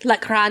 La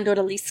Grande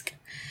Odalisque,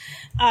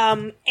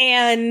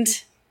 and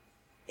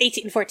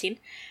 1814.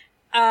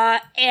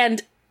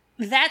 And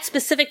that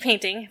specific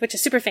painting, which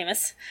is super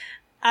famous,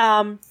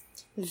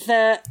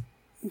 the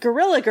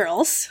Guerrilla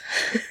Girls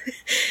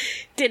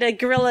did a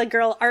Guerrilla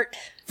Girl art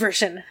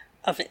version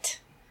of it.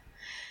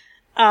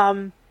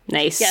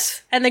 Nice.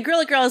 Yes. And the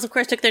Guerrilla Girls, of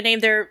course, took their name.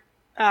 They're,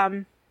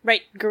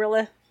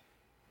 guerrilla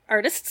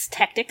artists,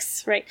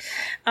 tactics, right?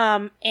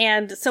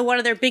 And so one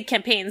of their big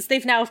campaigns,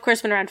 they've now, of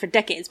course, been around for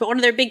decades, but one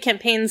of their big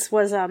campaigns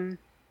was,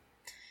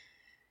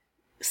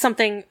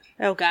 something,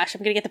 oh gosh,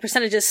 I'm gonna get the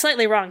percentages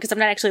slightly wrong because I'm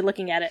not actually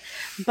looking at it,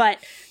 but,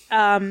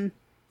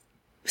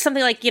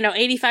 something like,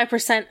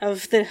 85%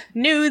 of the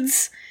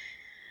nudes,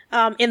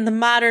 in the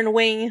modern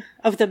wing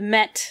of the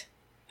Met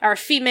are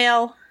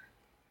female,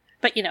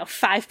 but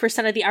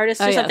 5% of the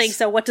artists or something. Yes.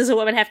 So what does a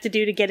woman have to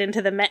do to get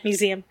into the Met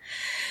Museum?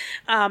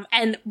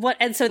 And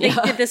so they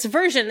did this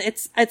version.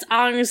 It's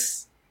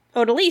Ingres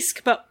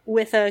Odalisque, but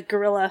with a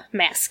gorilla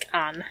mask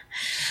on.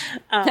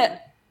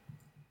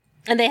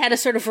 And they had a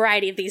sort of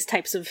variety of these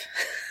types of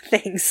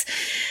things.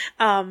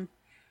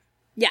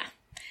 Yeah.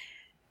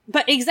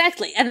 But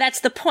exactly. And that's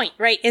the point,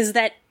 right? Is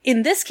that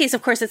in this case,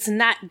 of course, it's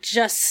not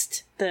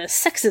just the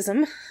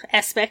sexism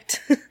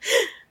aspect,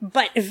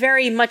 but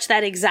very much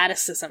that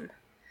exoticism,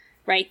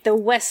 right? The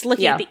West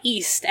looking at the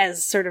East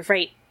as sort of,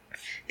 right,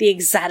 the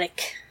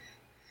exotic.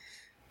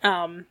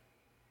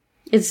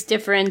 It's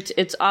different.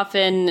 It's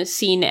often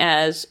seen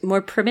as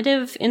more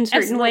primitive in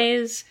certain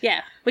ways.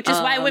 Yeah. Which is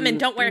why women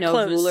don't wear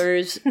clothes.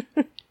 Rulers.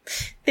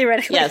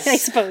 Theoretically, Yes. I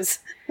suppose.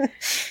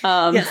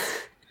 Yes.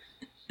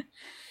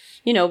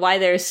 Why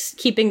they're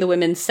keeping the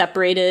women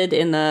separated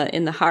in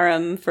the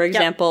harem, for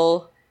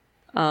example.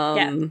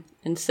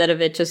 Instead of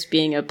it just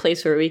being a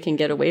place where we can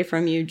get away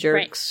from you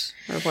jerks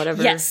or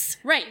whatever. Yes,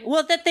 right.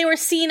 Well, that they were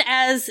seen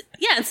as,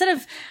 instead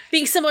of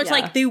being similar to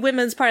like the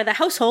women's part of the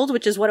household,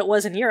 which is what it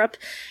was in Europe,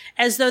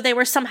 as though they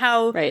were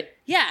somehow,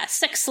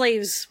 sex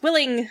slaves,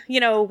 willing,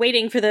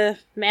 waiting for the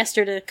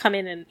master to come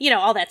in and,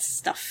 all that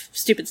stuff,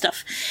 stupid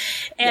stuff.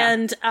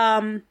 And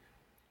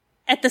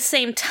at the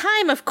same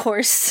time, of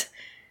course,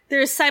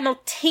 there is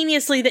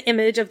simultaneously the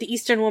image of the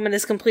Eastern woman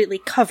is completely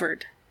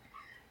covered.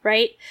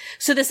 Right?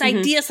 So this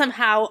idea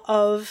somehow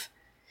of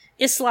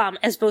Islam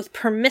as both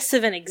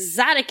permissive and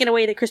exotic in a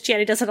way that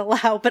Christianity doesn't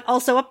allow, but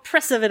also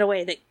oppressive in a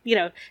way that,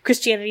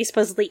 Christianity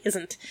supposedly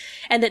isn't.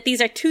 And that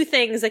these are two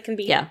things that can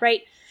be,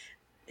 right?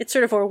 It's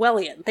sort of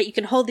Orwellian, that you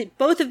can hold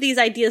both of these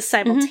ideas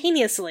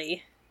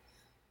simultaneously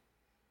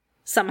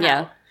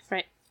somehow.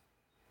 Right?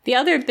 The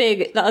other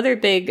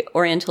big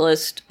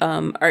Orientalist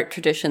art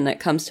tradition that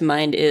comes to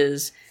mind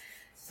is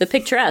the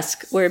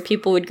picturesque, where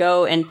people would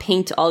go and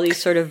paint all these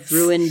sort of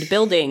ruined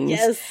buildings.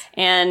 Yes.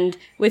 And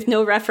with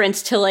no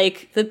reference to,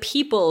 like, the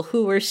people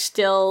who were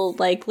still,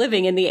 like,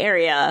 living in the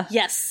area.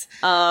 Yes.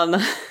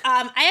 I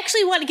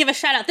actually want to give a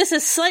shout out. This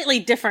is slightly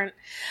different,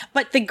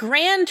 but the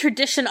grand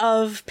tradition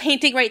of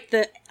painting, right,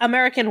 the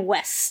American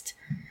West,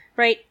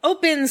 right?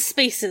 Open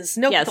spaces,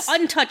 no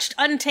untouched,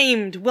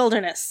 untamed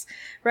wilderness,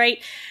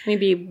 right?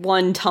 Maybe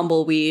one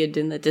tumbleweed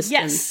in the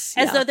distance. Yes.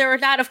 As though there were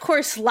not, of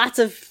course, lots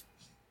of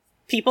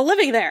people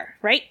living there,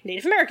 right?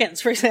 Native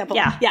Americans, for example.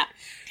 Yeah.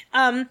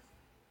 Yeah.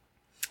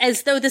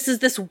 As though this is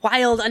this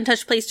wild,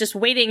 untouched place just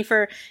waiting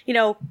for, you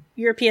know,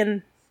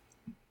 European,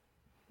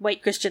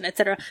 white Christian,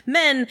 etc.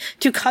 men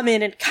to come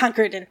in and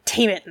conquer it and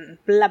tame it and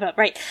blah, blah,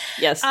 right?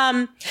 Yes.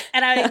 And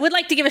I would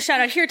like to give a shout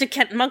out here to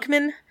Kent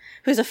Monkman,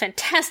 who's a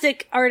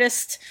fantastic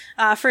artist,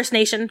 First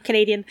Nation,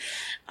 Canadian,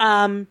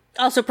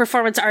 also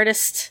performance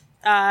artist,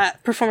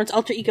 performance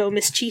alter ego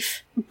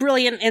mischief.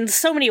 Brilliant in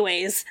so many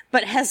ways,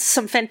 but has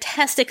some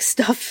fantastic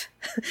stuff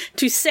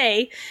to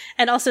say,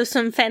 and also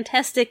some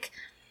fantastic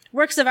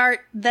works of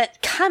art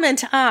that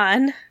comment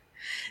on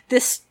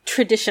this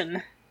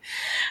tradition.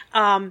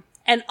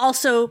 And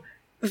also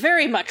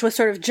very much with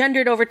sort of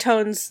gendered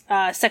overtones,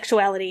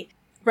 sexuality,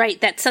 right?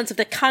 That sense of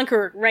the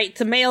conqueror, right?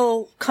 The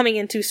male coming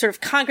in to sort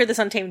of conquer this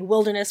untamed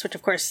wilderness, which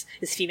of course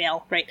is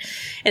female, right?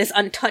 And is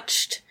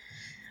untouched.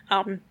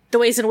 The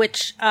ways in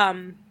which,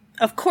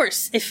 of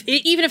course,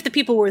 even if the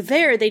people were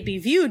there, they'd be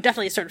viewed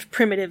definitely as sort of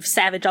primitive,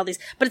 savage, all these.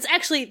 But it's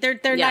actually, they're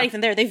not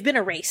even there. They've been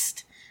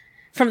erased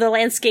from the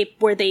landscape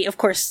where they, of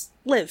course,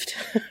 lived,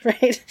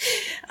 right?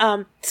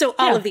 So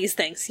all of these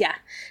things, yeah.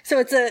 So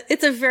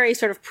it's a very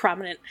sort of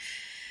prominent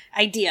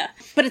idea.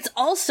 But it's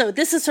also,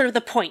 this is sort of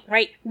the point,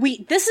 right?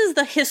 This is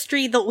the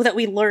history that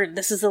we learn.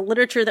 This is the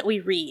literature that we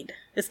read.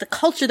 It's the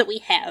culture that we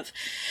have.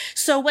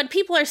 So when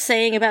people are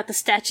saying about the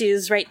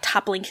statues, right,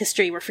 toppling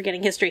history, we're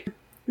forgetting history.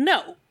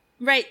 No,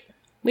 right?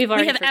 We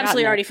have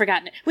absolutely already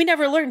forgotten it. We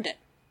never learned it,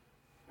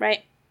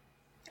 right?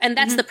 And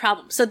that's the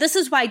problem. So this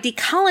is why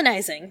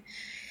decolonizing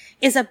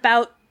is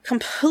about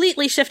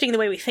completely shifting the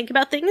way we think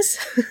about things.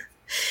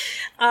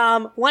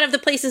 One of the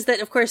places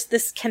that, of course,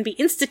 this can be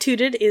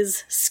instituted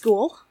is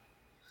school,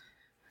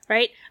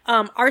 right?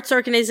 Arts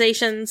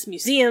organizations,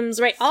 museums,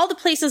 right? All the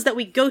places that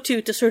we go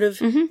to sort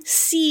of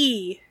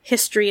see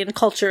history and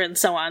culture and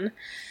so on,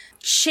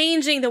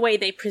 changing the way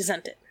they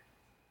present it,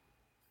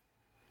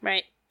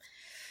 right?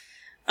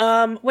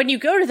 When you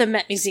go to the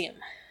Met Museum,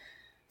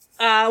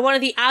 one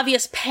of the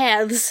obvious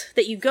paths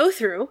that you go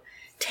through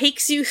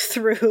takes you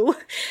through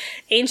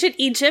ancient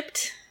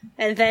Egypt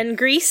and then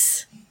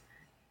Greece,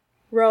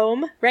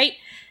 Rome, right?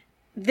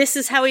 This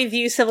is how we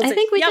view civilization. I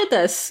think we did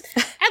this.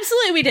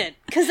 Absolutely we did,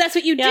 because that's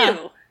what you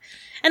do.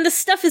 And the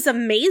stuff is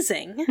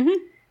amazing.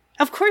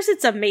 Of course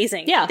it's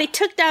amazing. Yeah. They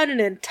took down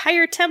an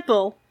entire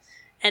temple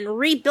and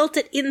rebuilt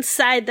it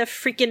inside the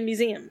freaking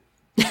museum.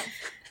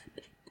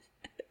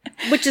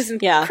 Which is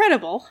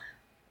incredible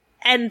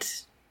and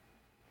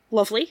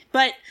lovely,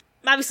 but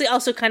obviously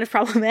also kind of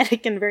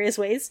problematic in various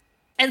ways.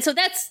 And so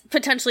that's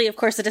potentially, of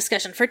course, a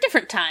discussion for a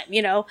different time,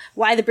 you know,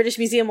 why the British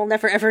Museum will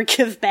never ever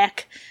give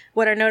back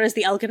what are known as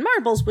the Elgin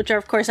Marbles, which are,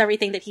 of course,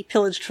 everything that he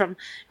pillaged from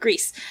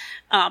Greece,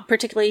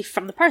 particularly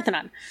from the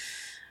Parthenon.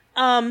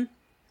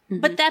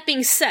 But that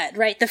being said,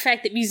 right, the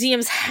fact that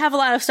museums have a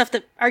lot of stuff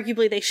that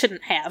arguably they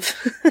shouldn't have.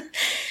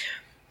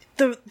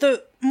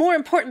 The more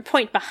important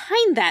point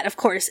behind that, of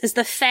course, is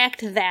the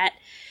fact that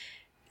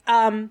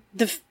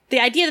the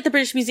idea that the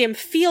British Museum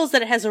feels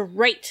that it has a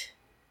right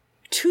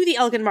to the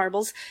Elgin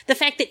Marbles, the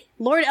fact that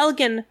Lord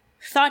Elgin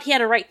thought he had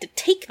a right to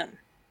take them.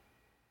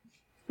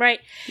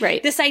 Right?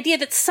 Right. This idea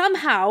that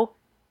somehow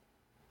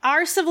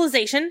our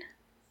civilization,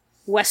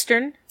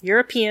 Western,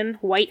 European,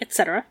 white,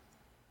 etc.,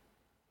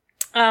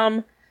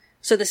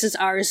 so this is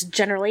ours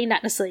generally,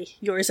 not necessarily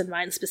yours and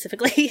mine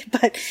specifically,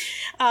 but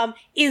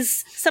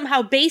is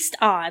somehow based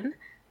on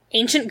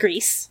ancient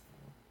Greece,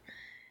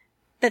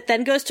 that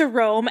then goes to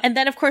Rome, and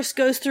then, of course,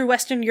 goes through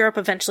Western Europe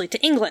eventually to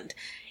England.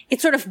 It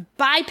sort of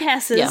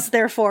bypasses,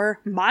 therefore,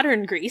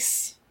 modern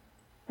Greece,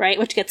 right,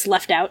 which gets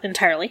left out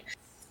entirely.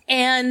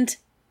 And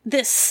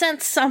this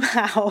sense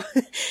somehow,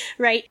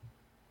 right,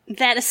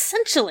 that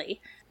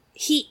essentially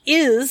he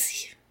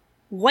is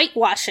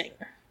whitewashing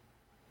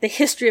the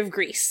history of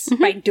Greece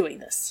by doing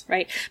this,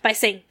 right? By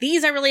saying,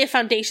 these are really a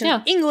foundation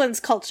of England's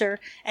culture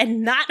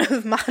and not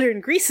of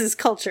modern Greece's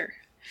culture,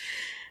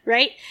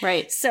 right?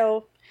 Right.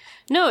 So...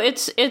 No,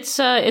 it's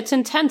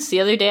intense.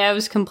 The other day I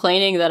was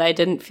complaining that I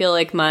didn't feel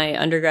like my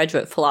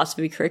undergraduate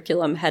philosophy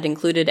curriculum had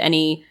included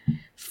any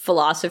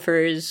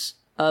philosophers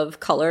of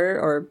color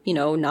or, you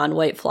know,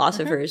 non-white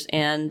philosophers.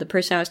 And the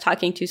person I was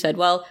talking to said,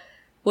 well,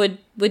 would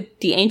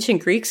the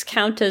ancient Greeks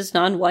count as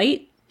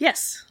non-white?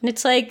 Yes. And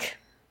it's like,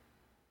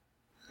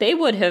 they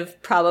would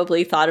have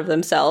probably thought of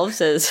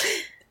themselves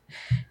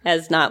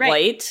as not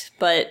white.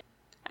 But,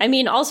 I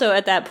mean, also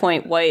at that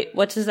point, white,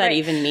 what does that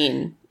even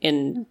mean?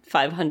 In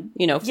 500,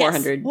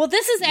 400. Yes. Well,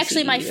 this is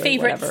actually my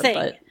favorite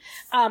thing,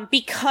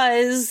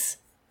 because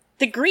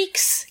The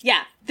Greeks,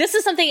 yeah, this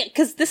is something,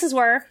 because this is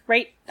where,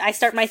 right, I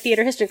start my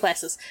theater history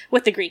classes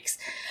with the Greeks,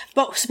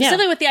 but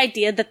specifically with the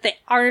idea that they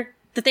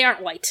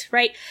aren't white,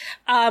 right?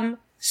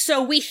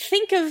 So we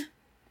think of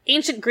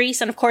ancient Greece,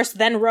 and of course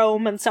then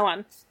Rome and so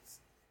on,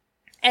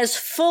 as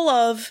full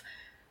of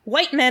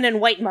white men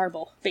and white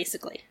marble,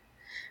 basically,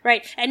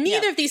 right? And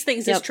neither of these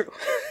things is true.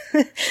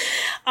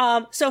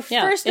 So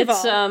first of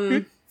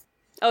all...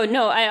 Oh,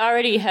 no, I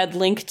already had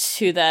linked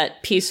to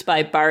that piece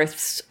by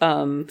Barths,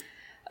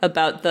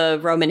 about the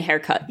Roman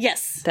haircut.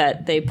 Yes.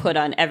 That they put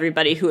on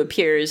everybody who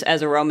appears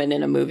as a Roman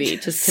in a movie,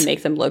 just to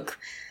make them look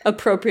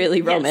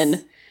appropriately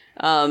Roman,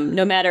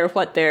 no matter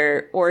what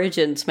their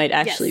origins might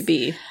actually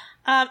be.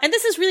 And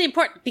this is really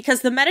important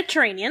because the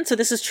Mediterranean, so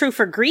this is true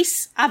for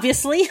Greece,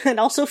 obviously, and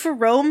also for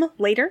Rome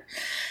later,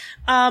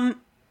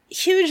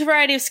 huge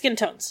variety of skin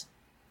tones,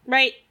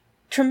 right?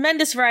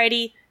 Tremendous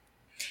variety.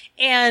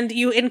 And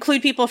you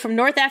include people from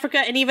North Africa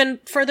and even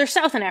further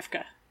south in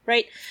Africa,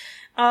 right?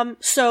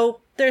 So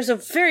there's a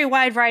very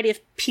wide variety of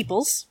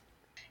peoples.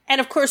 And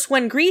of course,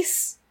 what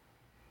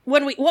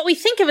we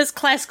think of as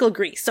classical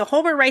Greece, so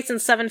Homer writes in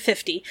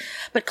 750,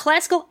 but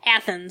classical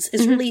Athens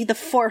is really the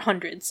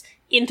 400s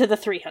into the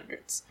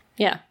 300s.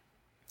 Yeah.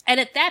 And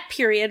at that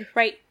period,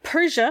 right,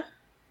 Persia,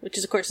 which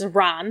is of course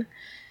Iran,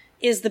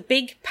 is the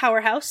big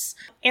powerhouse.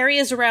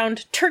 Areas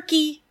around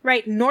Turkey,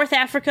 right, North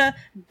Africa,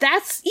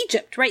 that's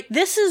Egypt, right?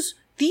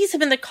 These have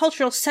been the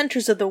cultural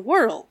centers of the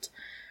world.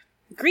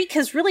 Greek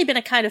has really been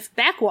a kind of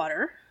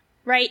backwater,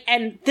 right?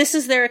 And this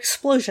is their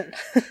explosion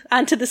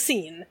onto the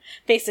scene,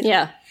 basically.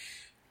 Yeah.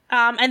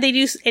 And they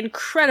do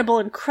incredible,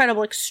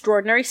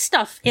 extraordinary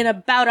stuff in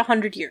about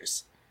 100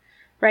 years,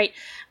 right?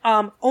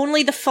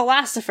 Only the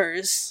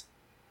philosophers,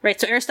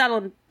 right? So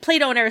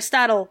Plato and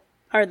Aristotle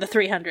are the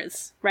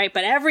 300s, right?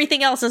 But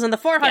everything else is in the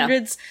 400s.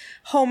 Yeah.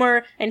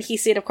 Homer and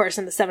Hesiod, of course,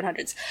 in the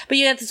 700s. But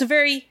you have this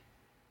very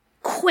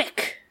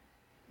quick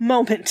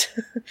moment,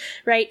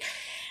 right?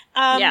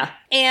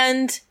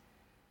 And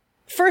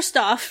first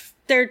off,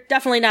 they're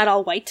definitely not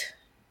all white,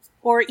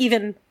 or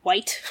even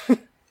white,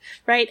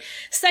 right?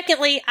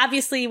 Secondly,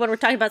 obviously, when we're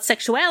talking about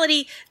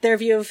sexuality, their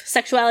view of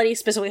sexuality,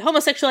 specifically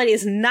homosexuality,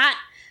 is not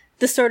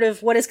the sort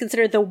of what is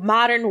considered the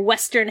modern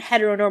Western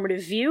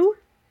heteronormative view.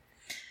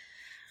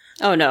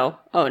 Oh no.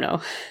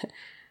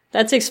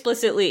 That's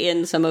explicitly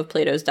in some of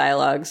Plato's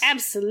dialogues.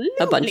 Absolutely.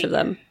 A bunch of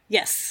them.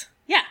 Yes.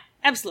 Yeah,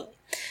 absolutely.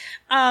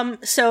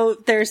 So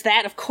there's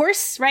that, of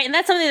course, right? And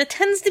that's something that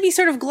tends to be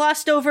sort of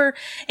glossed over,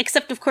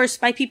 except, of course,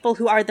 by people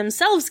who are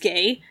themselves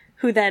gay,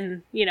 who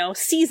then,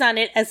 seize on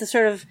it as a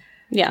sort of,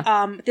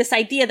 this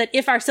idea that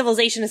if our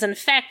civilization is in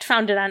fact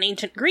founded on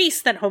ancient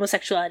Greece, then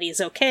homosexuality is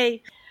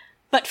okay.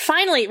 But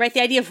finally, right,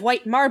 the idea of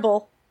white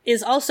marble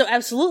is also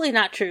absolutely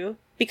not true,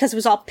 because it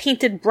was all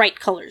painted bright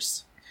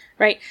colors,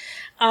 right?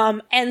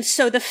 And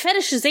so the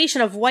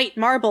fetishization of white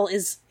marble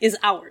is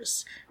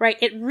ours, right?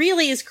 It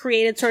really is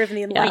created sort of in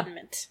the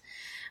Enlightenment.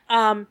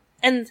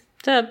 And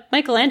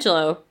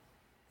Michelangelo,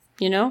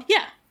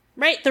 Yeah,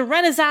 right? The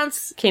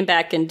Renaissance came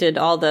back and did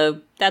all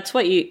that's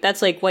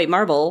like white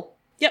marble.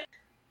 Yep.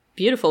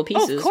 Beautiful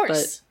pieces. Oh, of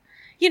course.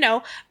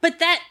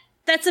 But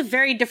that's a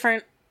very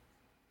different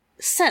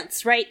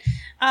sense, right?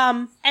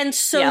 And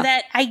so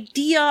that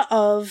idea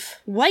of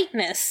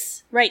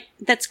whiteness, right,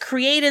 that's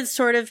created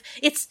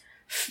it's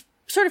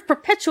sort of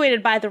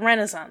perpetuated by the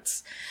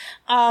Renaissance.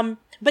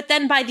 But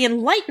then by the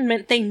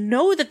Enlightenment, they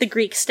know that the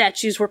Greek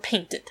statues were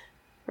painted,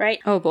 right?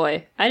 Oh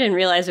boy. I didn't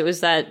realize it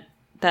was that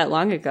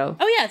long ago.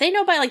 Oh yeah, they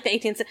know by like the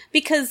 18th,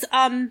 because,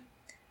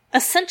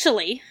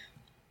 essentially,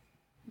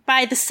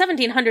 by the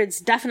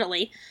 1700s,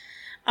 definitely,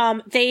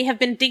 they have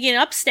been digging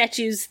up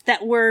statues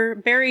that were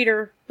buried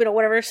or,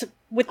 whatever,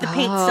 with the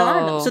paint still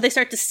on them. So they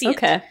start to see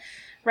it.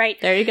 Right?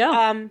 There you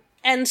go.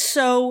 And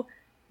so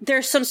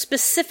there's some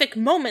specific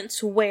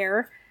moments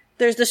where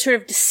there's this sort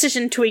of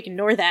decision to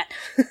ignore that.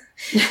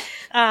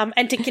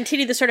 And to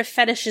continue the sort of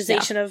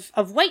fetishization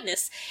of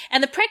whiteness.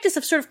 And the practice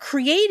of sort of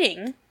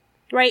creating,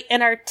 right,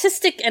 an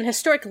artistic and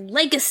historic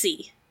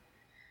legacy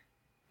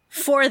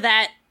for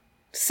that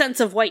sense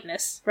of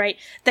whiteness, right,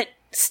 that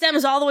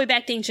stems all the way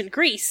back to ancient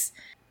Greece,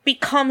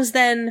 becomes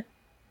then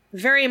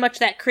very much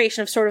that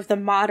creation of sort of the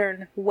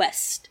modern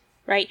West,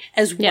 right,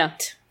 as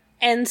white.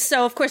 And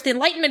so, of course, the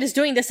Enlightenment is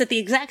doing this at the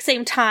exact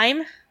same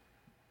time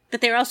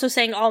that they're also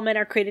saying all men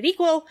are created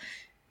equal,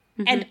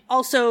 and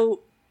also,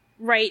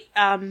 right,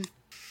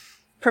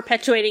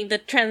 perpetuating the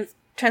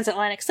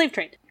transatlantic slave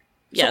trade.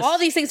 Yes. So all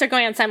these things are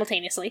going on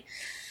simultaneously.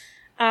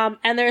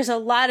 And there's a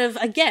lot of,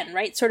 again,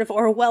 right, sort of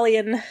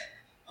Orwellian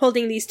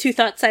holding these two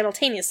thoughts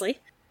simultaneously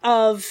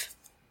of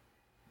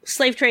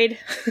slave trade,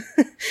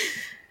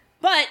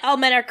 but all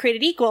men are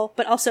created equal,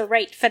 but also,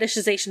 right,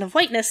 fetishization of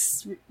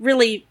whiteness.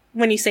 Really,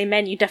 when you say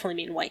men, you definitely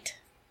mean white.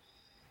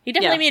 You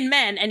definitely mean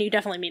men, and you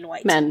definitely mean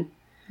white. Men.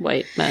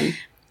 White men.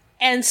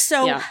 And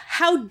so,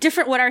 how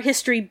different would our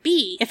history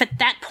be if at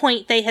that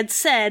point they had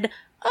said,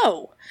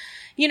 oh,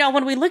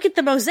 when we look at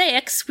the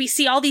mosaics, we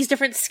see all these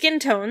different skin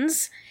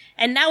tones,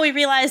 and now we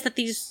realize that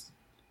these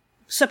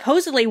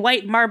supposedly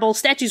white marble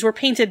statues were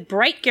painted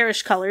bright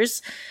garish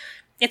colors,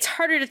 it's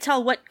harder to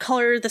tell what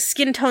color the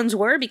skin tones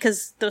were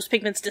because those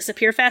pigments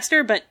disappear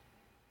faster, but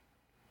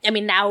I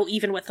mean, now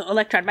even with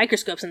electron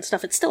microscopes and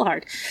stuff, it's still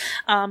hard.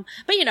 But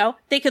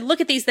they could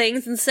look at these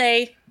things and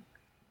say,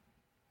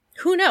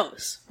 who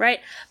knows, right?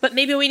 But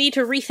maybe we need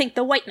to rethink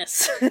the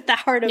whiteness at the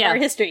heart of our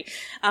history.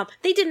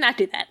 They did not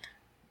do that.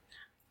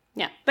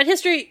 Yeah. But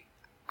history,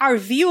 our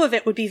view of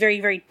it would be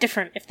very, very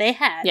different if they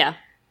had. Yeah.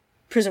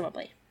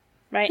 Presumably.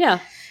 Right? Yeah.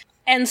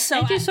 And so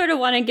I just sort of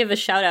want to give a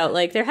shout out.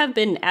 Like, there have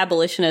been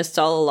abolitionists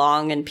all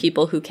along and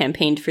people who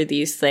campaigned for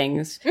these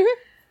things. Mm-hmm.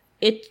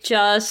 It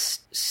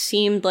just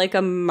seemed like a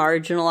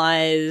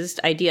marginalized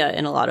idea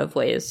in a lot of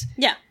ways.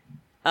 Yeah.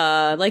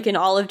 Like in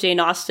all of Jane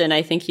Austen,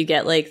 I think you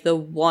get like the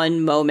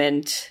one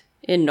moment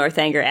in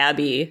Northanger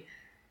Abbey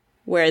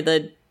where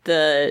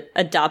the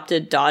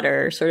adopted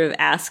daughter sort of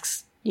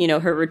asks,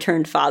 her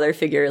returned father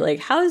figure,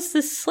 like, how's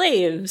the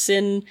slaves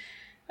in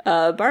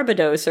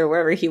Barbados or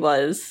wherever he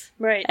was?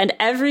 Right. And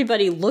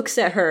everybody looks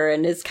at her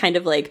and is kind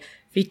of like,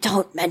 we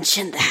don't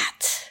mention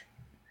that.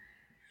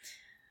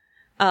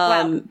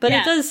 But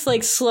it does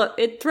like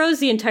it throws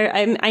the entire,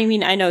 I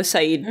mean, I know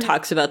Said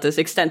talks about this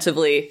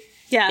extensively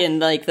in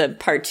like the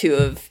part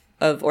 2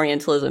 of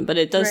Orientalism, but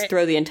it does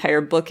throw the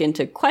entire book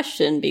into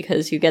question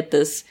because you get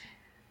this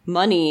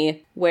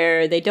money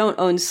where they don't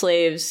own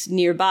slaves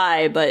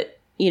nearby, but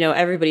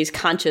everybody's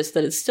conscious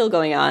that it's still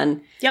going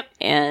on. Yep.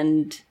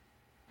 And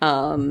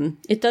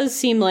it does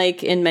seem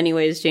like in many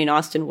ways Jane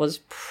Austen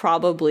was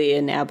probably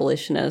an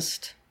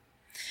abolitionist,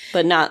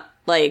 but not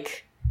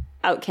like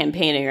out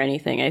campaigning or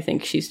anything. I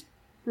think she's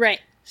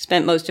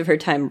spent most of her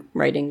time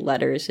writing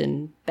letters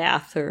in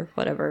Bath or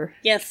whatever.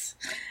 Yes.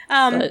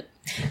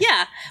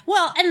 Yeah.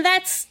 Well, and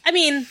that's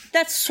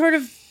sort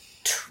of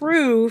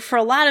true for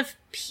a lot of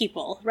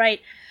people,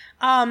 right?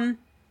 And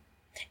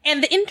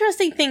the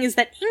interesting thing is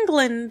that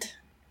England,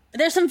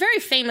 there's some very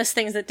famous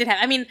things that did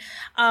happen. I mean,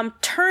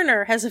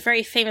 Turner has a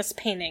very famous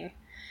painting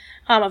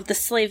of the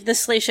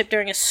slave ship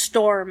during a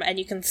storm, and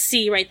you can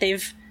see, right,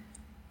 they've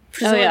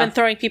presumably been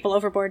throwing people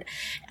overboard.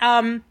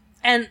 And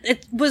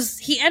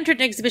he entered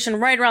an exhibition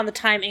right around the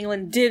time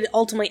England did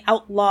ultimately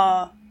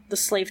outlaw the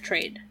slave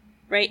trade,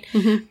 right?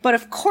 Mm-hmm. But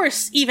of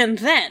course, even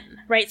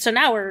then, right, so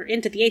now we're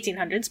into the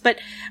 1800s, but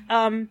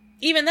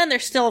even then they're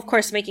still, of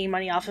course, making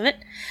money off of it.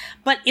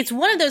 But it's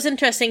one of those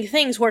interesting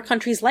things where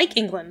countries like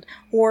England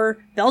or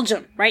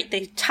Belgium, right,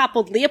 they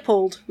toppled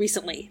Leopold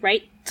recently,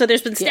 right? So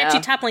there's been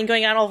statue toppling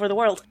going on all over the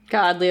world.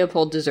 God,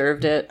 Leopold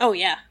deserved it. Oh,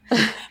 yeah.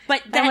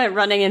 But I went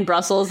running in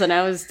Brussels and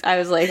I was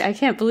like, I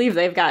can't believe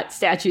they've got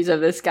statues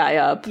of this guy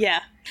up.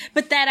 Yeah.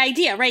 But that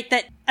idea, right,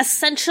 that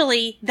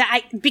essentially,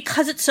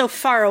 because it's so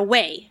far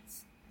away,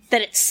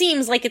 that it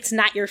seems like it's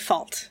not your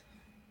fault.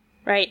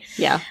 Right?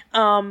 Yeah.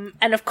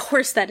 And of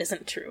course that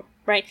isn't true,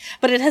 right?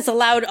 But it has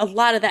allowed a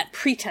lot of that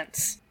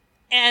pretense.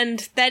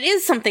 And that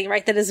is something,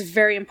 right, that is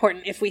very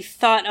important if we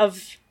thought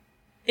of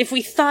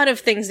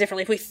things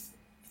differently, if we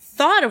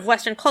thought of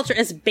Western culture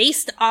as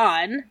based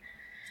on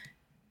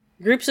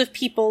groups of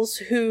peoples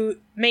who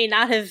may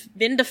not have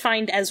been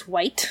defined as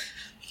white,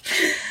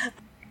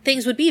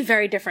 things would be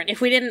very different. If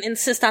we didn't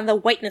insist on the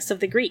whiteness of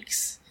the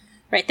Greeks,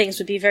 right, things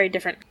would be very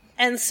different.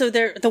 And so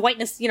the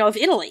whiteness, of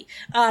Italy.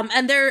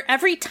 And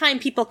every time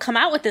people come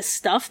out with this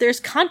stuff, there's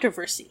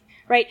controversy,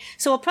 right?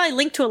 So I'll probably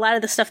link to a lot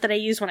of the stuff that I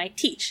use when I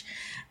teach.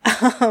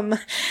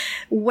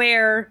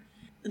 Where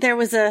there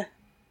was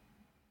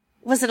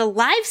was it a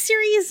live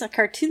series, a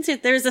cartoon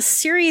series? There was a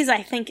series,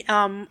 I think,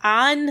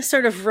 on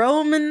sort of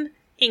Roman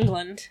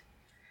England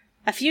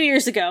a few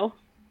years ago,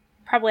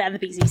 probably on the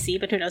BBC,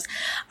 but who knows?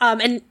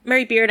 And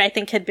Mary Beard, I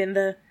think, had been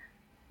the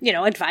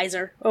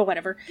advisor or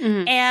whatever.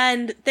 Mm-hmm.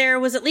 And there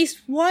was at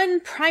least one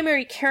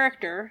primary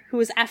character who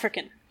was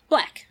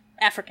Black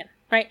African,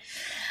 right?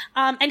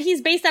 And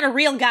he's based on a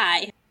real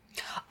guy.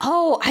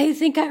 Oh, I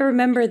think I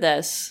remember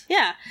this.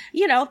 Yeah.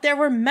 There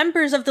were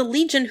members of the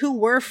Legion who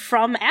were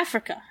from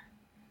Africa,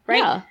 right?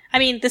 Yeah. I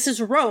mean, this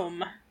is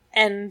Rome,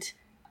 and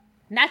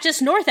not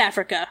just North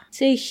Africa.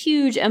 It's a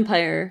huge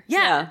empire.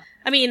 Yeah.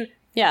 I mean,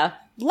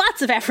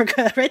 lots of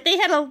Africa, right?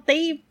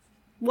 They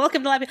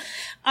welcomed a lot of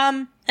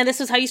people. And this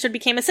was how you sort of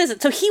became a citizen.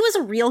 So he was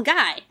a real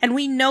guy, and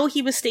we know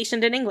he was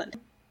stationed in England.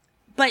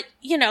 But,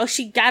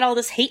 she got all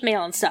this hate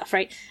mail and stuff,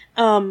 right?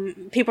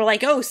 People are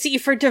like, oh, see,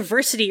 for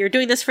diversity, you're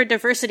doing this for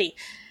diversity.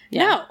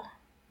 Yeah. No.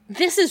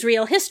 This is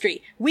real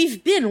history.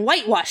 We've been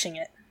whitewashing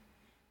it.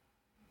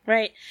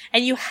 Right?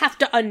 And you have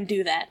to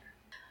undo that.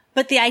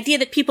 But the idea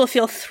that people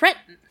feel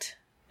threatened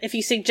if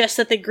you suggest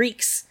that the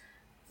Greeks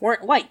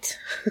weren't white.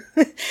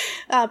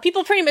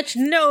 People pretty much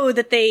know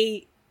that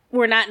they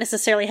were not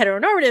necessarily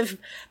heteronormative,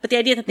 but the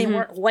idea that they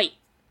weren't white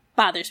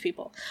bothers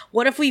people.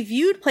 What if we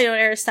viewed Plato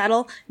and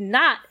Aristotle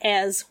not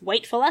as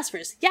white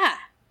philosophers? Yeah,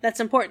 that's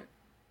important,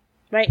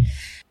 right?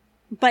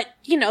 But,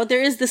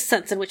 there is this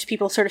sense in which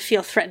people sort of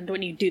feel threatened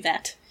when you do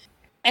that.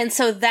 And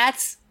so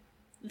that's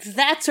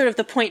sort of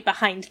the point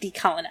behind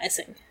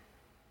decolonizing,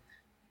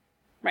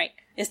 right?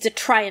 Is to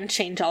try and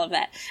change all of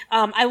that.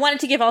 I wanted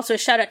to give also a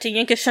shout out to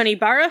Yinka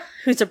Shonibara,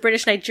 who's a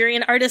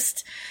British-Nigerian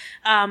artist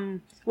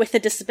with a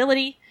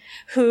disability,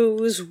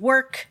 whose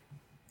work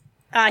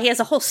he has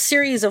a whole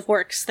series of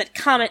works that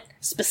comment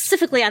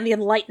specifically on the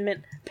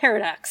Enlightenment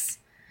paradox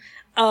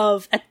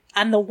of,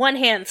 on the one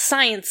hand,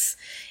 science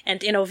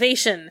and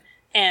innovation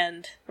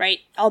and, right,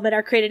 all men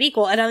are created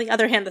equal, and on the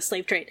other hand, the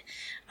slave trade.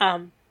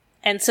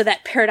 And so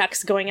that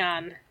paradox going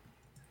on,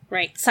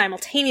 right,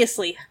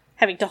 simultaneously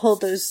having to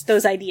hold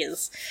those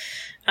ideas.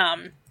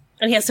 And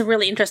he has some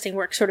really interesting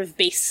work sort of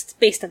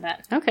based on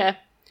that. Okay.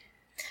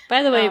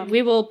 By the way,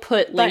 we will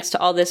put links to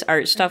all this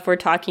art stuff we're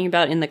talking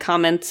about in the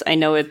comments. I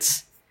know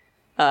it's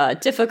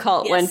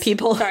difficult when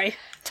people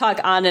talk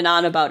on and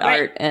on about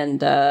art,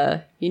 and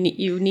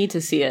you need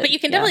to see it. But you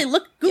can definitely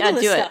Google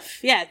this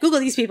stuff. Yeah, Google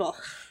these people.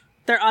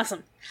 They're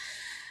awesome.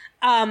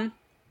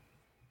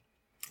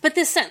 But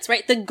this sense,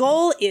 right? The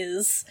goal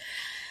is,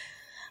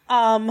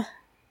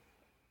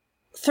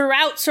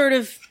 throughout sort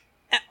of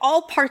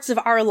all parts of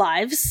our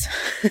lives,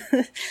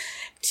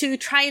 to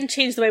try and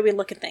change the way we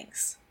look at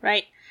things,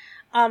 right?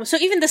 So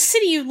even the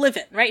city you live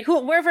in, right?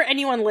 Wherever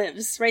anyone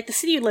lives, right? The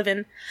city you live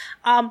in,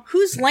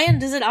 whose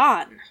land is it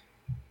on?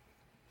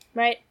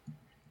 Right?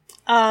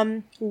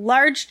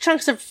 Large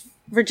chunks of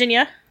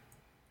Virginia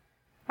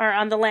are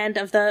on the land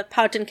of the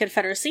Powhatan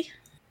Confederacy,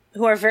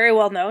 who are very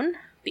well known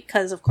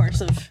because, of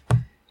course, of,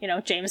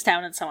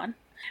 Jamestown and so on.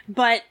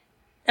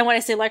 And when I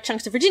say large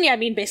chunks of Virginia, I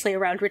mean basically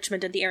around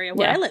Richmond and the area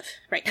where I live,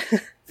 right?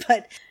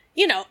 but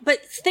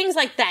things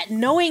like that,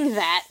 knowing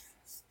that,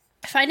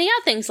 finding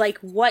out things like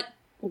what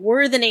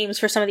were the names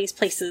for some of these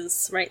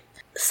places, right?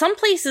 Some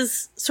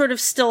places sort of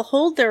still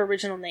hold their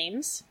original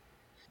names,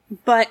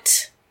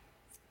 but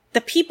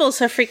the peoples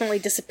have frequently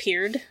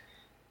disappeared,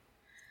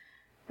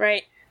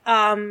 right?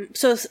 Manhattan,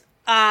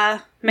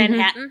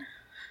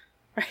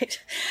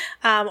 right?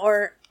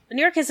 Or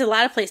New York has a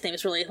lot of place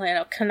names, really.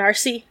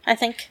 Canarsie, I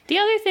think. The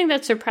other thing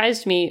that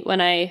surprised me when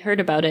I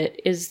heard about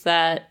it is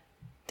that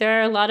there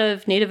are a lot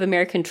of Native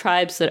American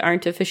tribes that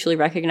aren't officially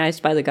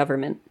recognized by the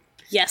government.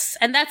 Yes,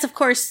 and that's, of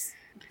course,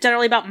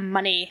 generally about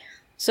money.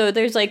 So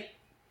there's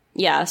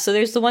so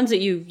there's the ones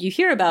that you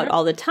hear about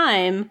all the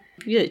time,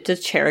 the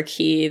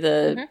Cherokee,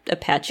 the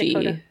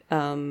Apache,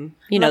 Lakota,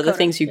 the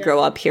things you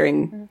grow up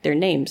hearing their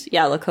names.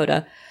 Yeah,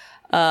 Lakota.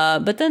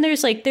 But then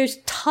there's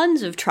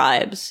tons of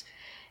tribes.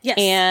 Yes.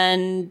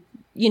 And,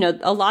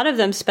 a lot of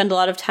them spend a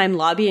lot of time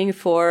lobbying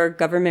for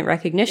government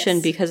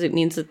recognition because it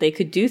means that they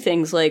could do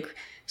things like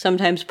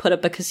sometimes put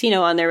up a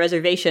casino on their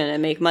reservation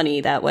and make money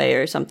that way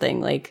or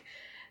something like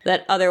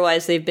that.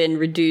 Otherwise, they've been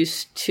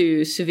reduced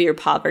to severe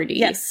poverty.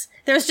 Yes.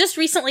 There was just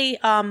recently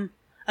a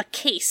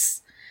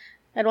case,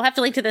 and we'll have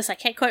to link to this. I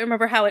can't quite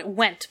remember how it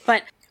went,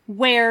 but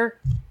where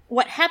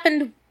what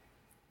happened,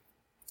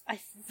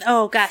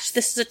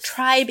 this is a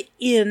tribe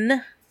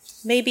in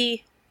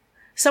maybe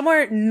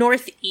somewhere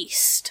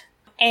northeast.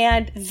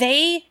 And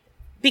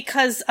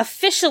because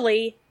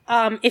officially,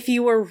 if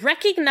you were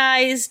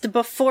recognized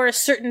before a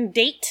certain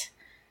date,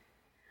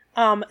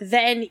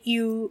 then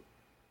you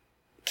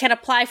can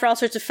apply for all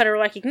sorts of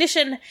federal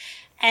recognition.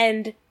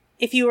 And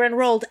if you were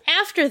enrolled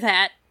after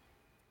that,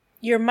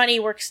 your money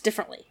works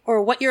differently.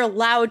 Or what you're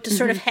allowed to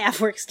sort of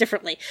have works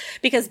differently.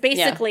 Because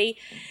basically,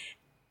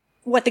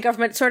 what the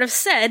government sort of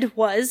said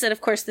was, and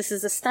of course this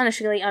is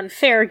astonishingly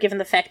unfair given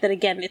the fact that,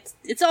 again,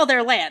 it's all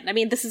their land. I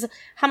mean, this is,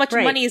 how much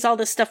money is all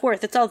this stuff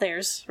worth? It's all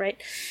theirs, right?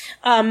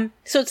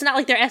 So it's not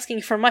like they're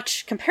asking for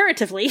much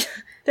comparatively.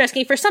 They're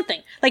asking for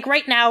something. Like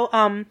right now,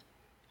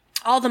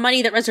 all the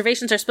money that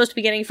reservations are supposed to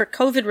be getting for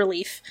COVID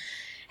relief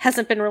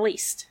hasn't been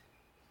released.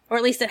 Or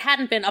at least it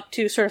hadn't been up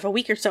to sort of a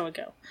week or so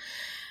ago.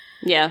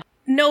 Yeah.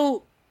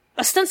 No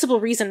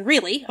ostensible reason,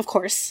 really, of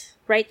course,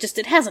 right? Just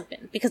it hasn't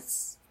been,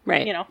 because,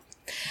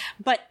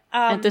 But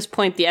at this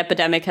point, the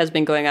epidemic has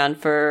been going on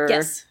for,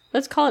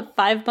 let's call it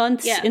 5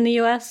 months in the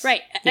U.S.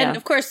 Right. And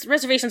of course,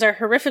 reservations are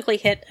horrifically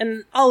hit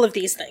and all of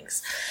these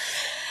things.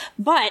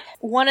 But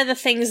one of the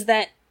things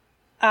that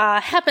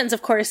happens,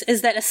 of course,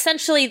 is that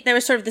essentially there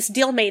was sort of this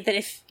deal made that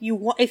if you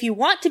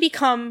want to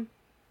become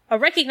a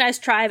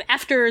recognized tribe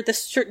after the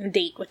certain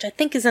date, which I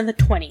think is in the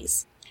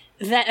 20s,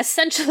 that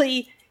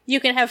essentially you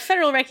can have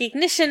federal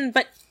recognition,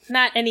 but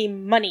not any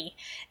money,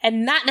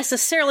 and not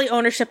necessarily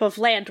ownership of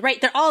land,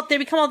 right? They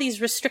become all these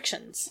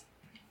restrictions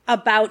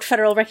about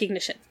federal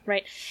recognition,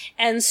 right?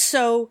 And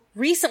so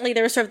recently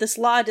there was sort of this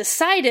law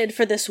decided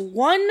for this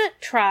one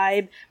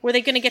tribe where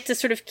they're going to get to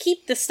sort of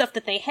keep the stuff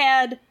that they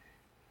had,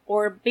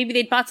 or maybe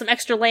they'd bought some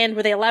extra land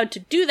were they allowed to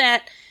do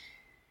that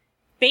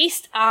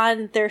based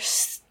on their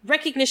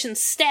recognition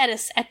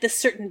status at this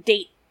certain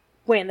date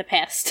way in the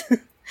past.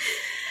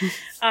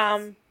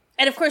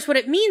 And of course, what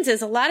it means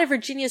is a lot of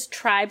Virginia's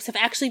tribes have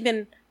actually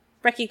been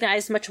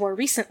recognized much more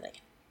recently,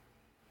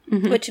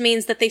 which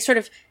means that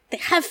they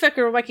have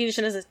federal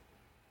recognition as a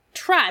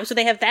tribe, so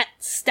they have that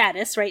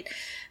status, right?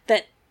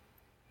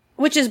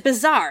 Which is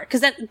bizarre,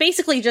 because that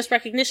basically just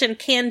recognition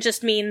can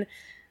just mean,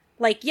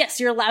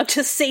 yes, you're allowed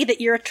to say that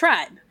you're a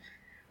tribe,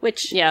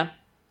 which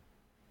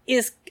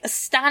is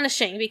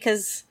astonishing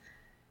because,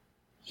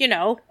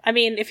 I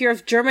mean, if you're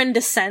of German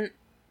descent,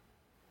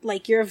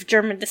 you're of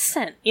German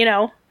descent,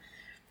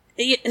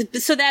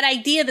 So that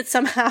idea that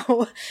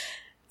somehow,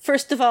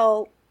 first of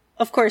all,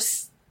 of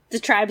course, the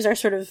tribes are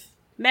sort of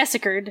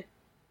massacred,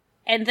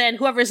 and then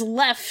whoever's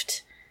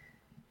left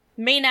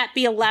may not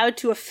be allowed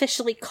to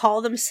officially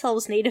call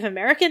themselves Native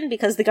American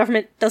because the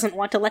government doesn't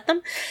want to let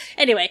them.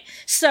 Anyway,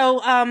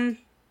 so,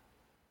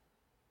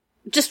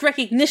 just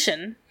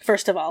recognition,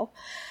 first of all.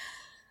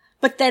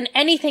 But then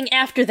anything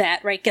after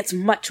that, right, gets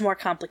much more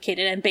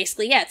complicated. And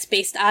basically, yeah, it's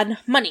based on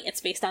money. It's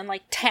based on,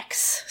 like,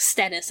 tax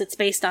status. It's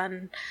based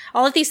on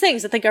all of these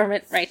things that the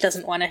government, right,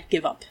 doesn't want to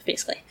give up,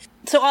 basically.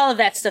 So all of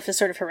that stuff is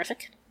sort of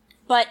horrific.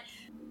 But,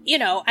 you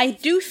know, I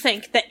do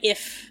think that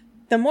if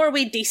the more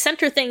we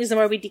decenter things, the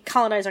more we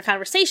decolonize our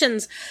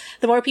conversations,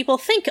 the more people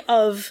think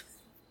of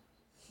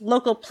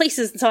local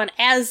places and so on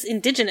as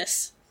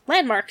indigenous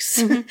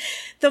landmarks,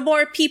 the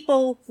more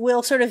people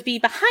will sort of be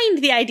behind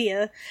the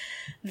idea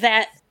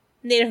that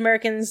Native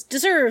Americans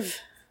deserve,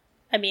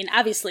 I mean,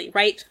 obviously,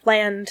 right?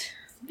 Land,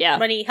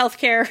 money,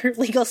 healthcare,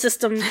 legal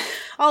system,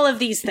 all of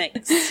these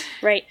things,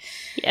 right?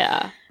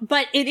 Yeah.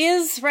 But it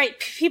is, right,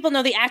 people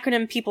know the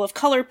acronym People of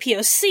Color,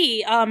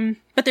 POC,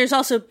 but there's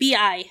also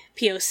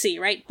BIPOC,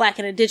 right? Black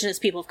and Indigenous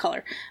People of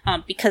Color,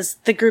 because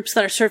the groups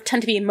that are sort of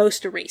tend to be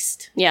most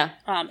erased.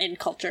 In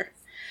culture.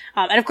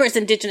 And of course,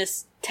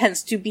 Indigenous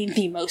tends to be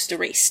the most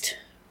erased,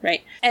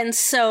 right? And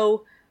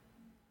so,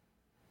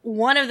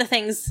 one of the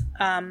things,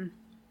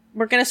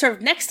 we're going to sort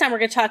of, next time we're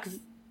going to talk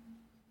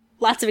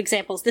lots of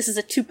examples. This is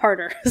a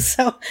two-parter,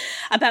 so,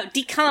 about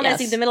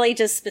decolonizing the Middle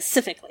Ages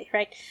specifically,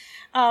 right?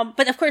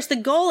 But of course the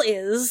goal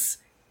is,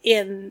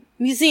 in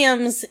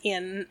museums,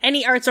 in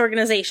any arts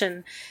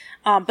organization,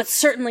 but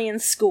certainly in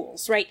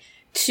schools, right?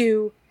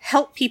 To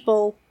help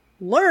people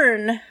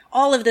learn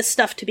all of this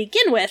stuff to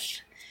begin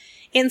with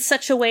in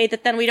such a way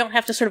that then we don't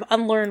have to sort of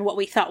unlearn what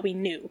we thought we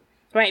knew,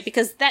 right?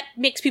 Because that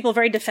makes people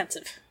very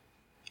defensive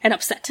and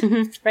upset,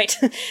 right?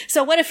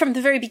 So what if from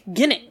the very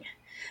beginning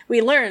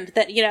we learned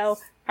that, you know,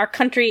 our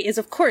country is,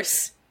 of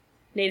course,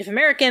 Native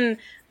American,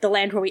 the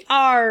land where we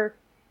are,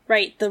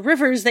 right? The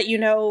rivers that you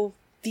know,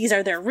 these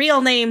are their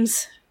real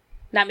names,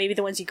 not maybe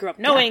the ones you grew up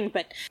knowing,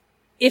 but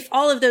if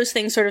all of those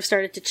things sort of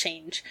started to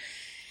change.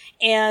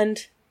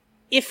 And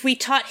if we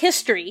taught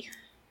history,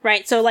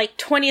 right? So like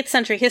 20th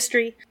century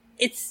history,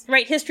 it's,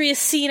 right, history is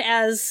seen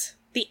as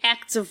the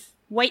acts of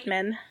white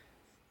men,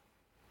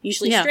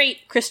 usually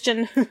straight,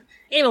 Christian,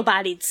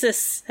 able-bodied,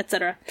 cis,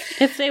 etc.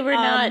 If they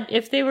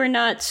were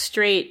not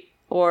straight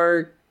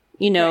or,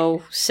 you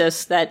know,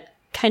 cis, that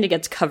kind of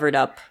gets covered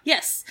up.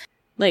 Yes.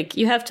 Like,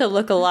 you have to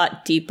look a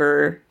lot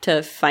deeper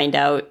to find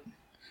out.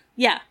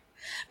 Yeah.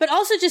 But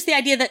also just the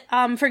idea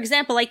that, for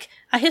example, like,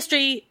 a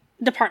history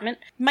department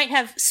might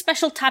have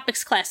special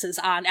topics classes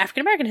on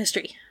African-American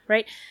history,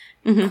 right?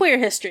 Queer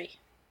history,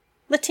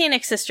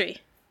 Latinx history,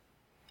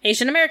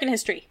 Asian American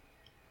history,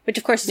 which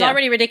of course is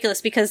already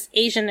ridiculous because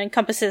Asian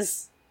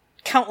encompasses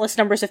countless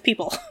numbers of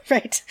people,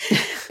 right?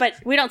 But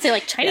we don't say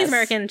like Chinese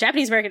American,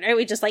 Japanese American, right?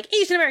 We just like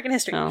Asian American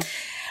history. Oh.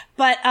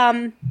 But,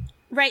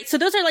 right, so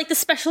those are like the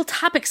special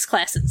topics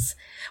classes,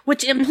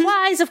 which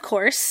implies, of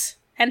course,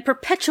 and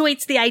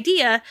perpetuates the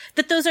idea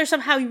that those are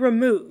somehow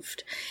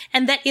removed.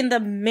 And that in the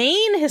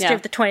main history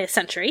of the 20th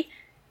century,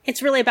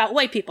 it's really about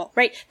white people,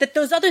 right? That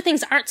those other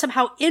things aren't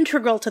somehow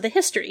integral to the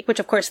history, which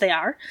of course they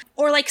are.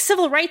 Or like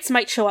civil rights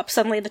might show up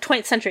suddenly in the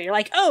 20th century. You're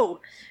like, oh,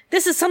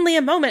 this is suddenly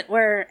a moment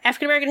where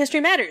African-American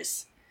history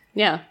matters.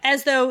 Yeah.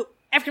 As though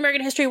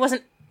African-American history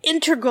wasn't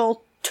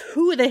integral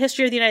to the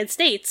history of the United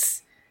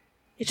States.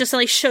 It just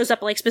suddenly shows up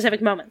at like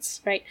specific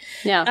moments, right?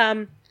 Yeah.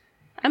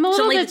 I'm a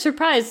little bit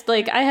surprised.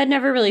 Like, I had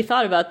never really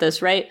thought about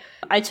this, right?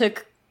 I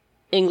took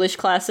English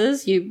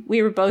classes.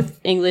 We were both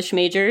English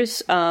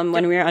majors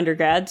when we were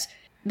undergrads.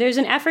 There's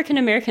an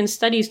African-American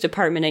Studies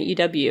department at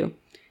UW.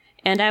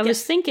 And I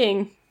was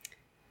thinking,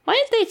 why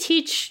didn't they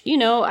teach, you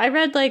know, I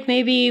read like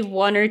maybe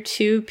one or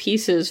two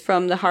pieces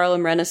from the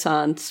Harlem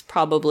Renaissance,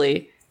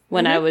 probably,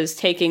 when I was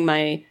taking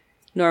my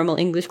normal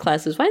English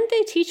classes. Why didn't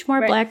they teach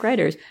more Black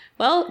writers?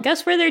 Well,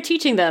 guess where they're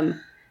teaching them?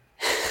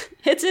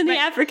 It's in the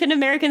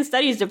African-American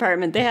Studies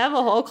department. They have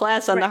a whole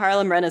class on the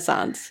Harlem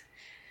Renaissance.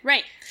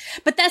 Right.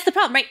 But that's the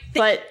problem, right?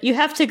 But you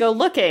have to go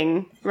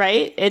looking,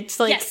 right? It's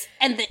like... Yes,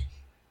 and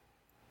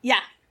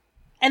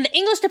and the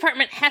English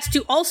department has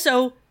to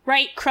also,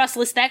 right,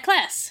 cross-list that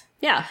class.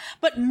 Yeah.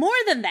 But more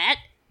than that,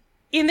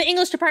 in the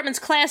English department's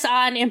class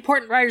on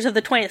important writers of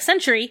the 20th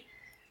century,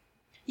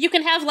 you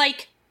can have,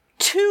 like,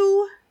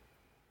 2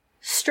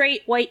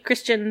 straight, white,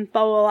 Christian,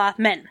 blah, blah, blah,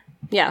 men.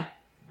 Yeah.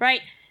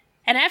 Right?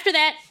 And after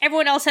that,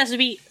 everyone else has to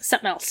be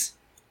something else.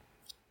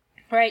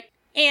 Right?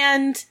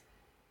 And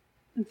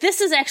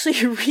this is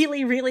actually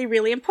really, really,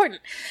 really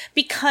important.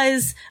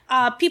 Because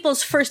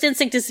people's first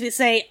instinct is to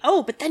say,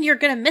 oh, but then you're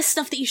going to miss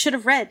stuff that you should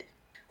have read.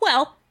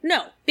 Well,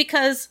 no.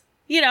 Because,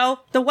 you know,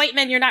 the white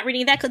men you're not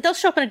reading that, they'll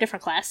show up in a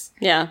different class.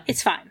 Yeah.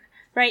 It's fine.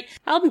 Right?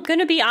 I'm going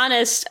to be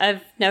honest,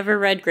 I've never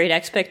read Great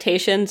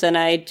Expectations, and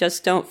I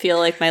just don't feel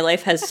like my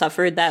life has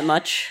suffered that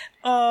much.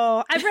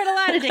 Oh, I've read a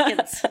lot of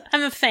Dickens.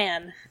 I'm a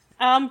fan.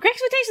 Great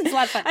Expectations is a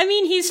lot of fun. I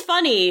mean, he's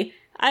funny.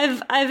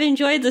 I've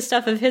enjoyed the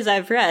stuff of his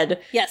I've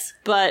read. Yes.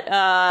 But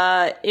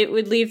it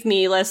would leave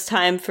me less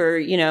time for,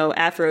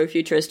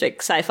 Afrofuturistic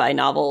sci-fi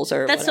novels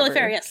or That's whatever. totally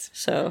fair, yes.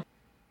 So.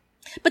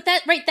 But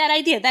that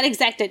idea, that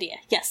exact idea,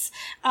 yes.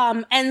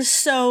 And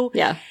so...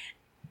 Yeah.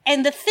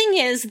 And the thing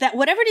is that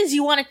whatever it is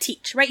you want to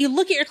teach, right? You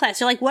look at your class,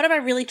 you're like, what am I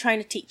really trying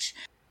to teach?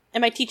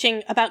 Am I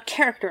teaching about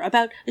character,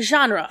 about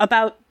genre,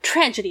 about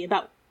tragedy,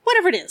 about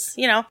whatever it is,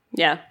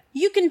 Yeah.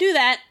 You can do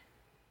that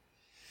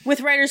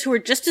with writers who are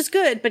just as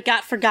good, but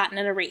got forgotten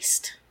and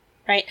erased,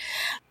 right?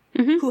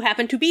 Mm-hmm. Who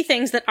happen to be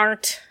things that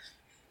aren't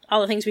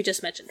all the things we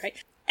just mentioned, right?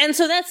 And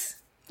so that's...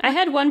 I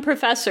had one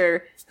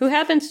professor who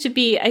happens to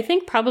be, I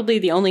think, probably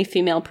the only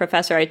female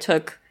professor I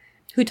took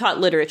who taught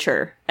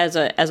literature as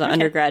an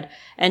undergrad.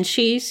 And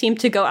she seemed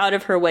to go out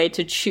of her way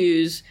to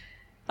choose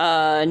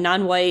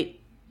non-white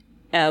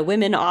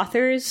women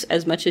authors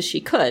as much as she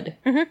could.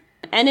 Mm-hmm.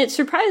 And it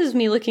surprises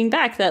me looking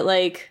back that,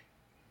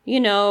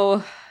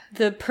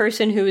 the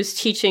person who was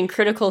teaching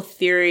critical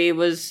theory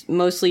was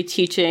mostly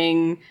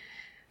teaching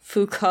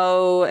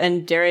Foucault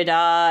and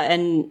Derrida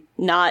and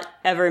not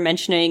ever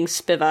mentioning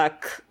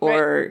Spivak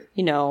or,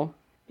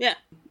 Yeah.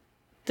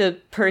 The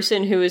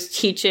person who was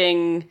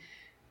teaching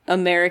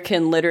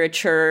American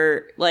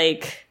literature,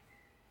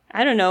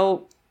 I don't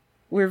know,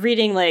 we're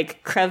reading,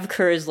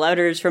 Crèvecoeur's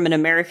Letters from an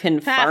American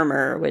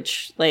Farmer,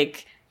 which,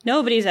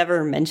 nobody's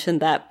ever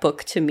mentioned that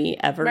book to me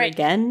ever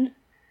again.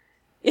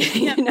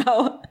 Yep.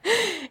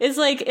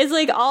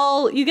 It's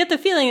all, you get the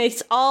feeling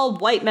it's all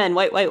white men,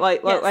 white.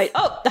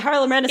 Oh, the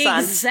Harlem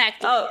Renaissance.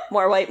 Exactly. Oh,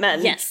 more white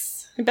men.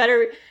 Yes.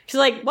 Better,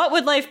 because, what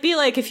would life be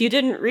like if you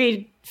didn't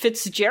read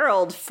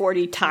Fitzgerald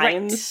 40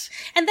 times?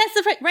 Right. And that's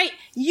the right.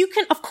 You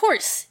can, of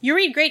course, you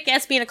read Great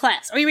Gatsby in a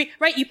class, or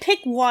you pick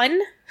one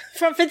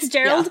from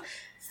Fitzgerald.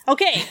 Yeah.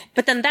 Okay,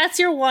 but then that's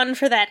your one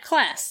for that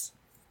class,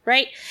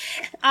 right?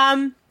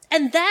 And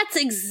that's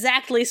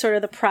exactly sort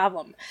of the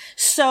problem.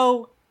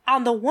 So,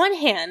 on the one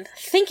hand,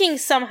 thinking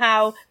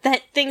somehow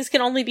that things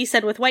can only be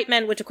said with white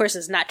men, which of course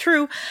is not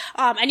true.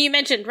 And you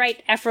mentioned,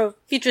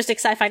 Afrofuturistic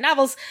sci-fi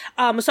novels.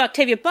 So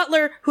Octavia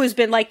Butler, who has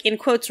been, in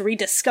quotes,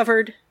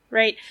 rediscovered,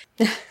 right?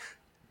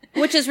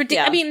 Which is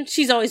ridiculous. Yeah. I mean,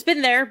 she's always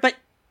been there, but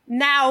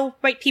now,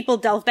 people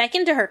delve back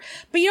into her.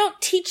 But you don't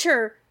teach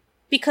her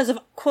because of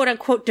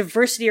quote-unquote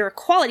diversity or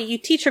equality. You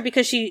teach her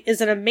because she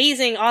is an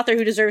amazing author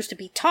who deserves to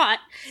be taught.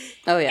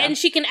 Oh, yeah. And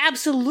she can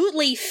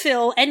absolutely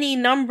fill any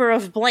number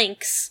of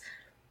blanks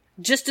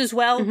just as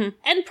well,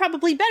 and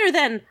probably better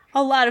than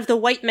a lot of the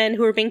white men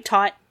who are being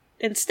taught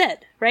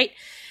instead, right?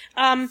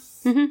 And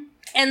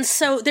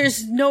so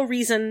there's no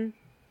reason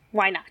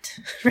why not,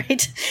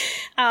 right?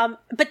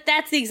 But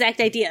that's the exact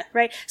idea,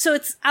 right? So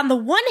it's, on the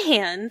one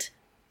hand,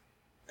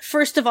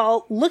 first of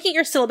all, looking at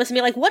your syllabus and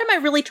be like, what am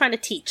I really trying to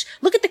teach?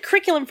 Look at the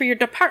curriculum for your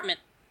department.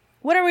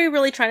 What are we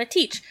really trying to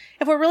teach?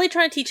 If we're really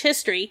trying to teach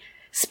history,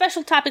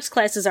 special topics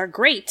classes are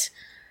great,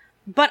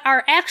 but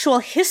our actual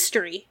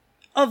history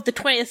of the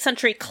 20th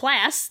century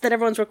class that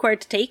everyone's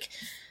required to take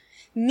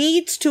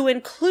needs to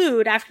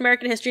include African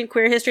American history and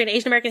queer history and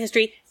Asian American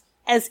history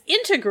as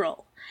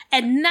integral,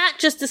 and not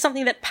just as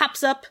something that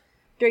pops up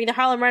during the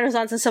Harlem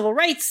Renaissance and Civil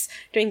Rights,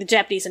 during the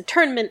Japanese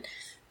internment,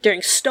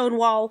 during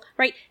Stonewall,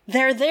 right?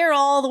 They're there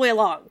all the way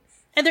along.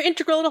 And they're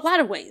integral in a lot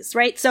of ways,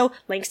 right? So,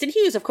 Langston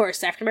Hughes, of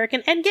course, African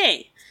American and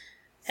gay.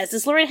 As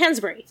is Lorraine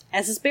Hansberry.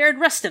 As is Bayard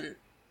Rustin.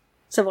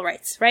 Civil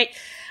rights, right?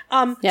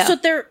 So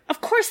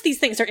of course these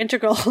things are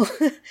integral.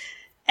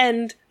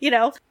 And,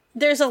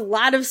 there's a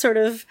lot of sort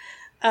of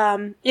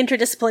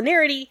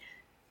interdisciplinarity,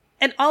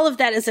 and all of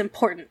that is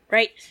important,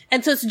 right?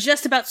 And so it's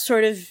just about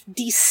sort of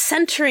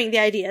decentering the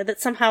idea that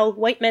somehow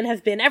white men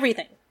have been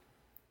everything.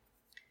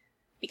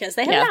 Because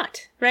they have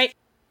not, right?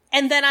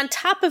 And then on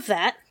top of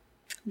that,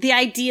 the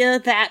idea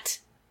that,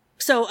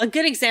 so a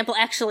good example,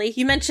 actually,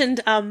 you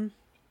mentioned, when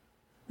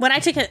I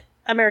took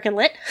American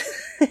Lit,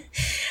 we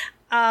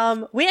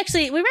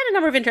read a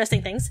number of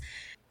interesting things.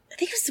 I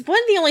think it was one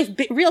of the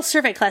only real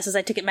survey classes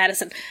I took at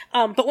Madison.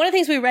 But one of the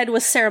things we read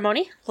was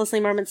Ceremony,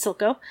 Leslie Marmon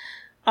Silko.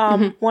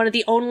 One of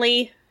the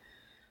only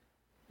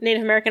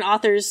Native American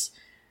authors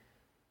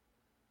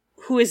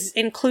who is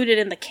included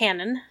in the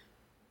canon.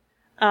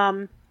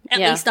 At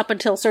least up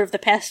until sort of the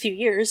past few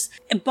years.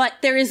 But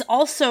there is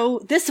also,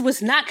 this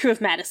was not true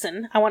of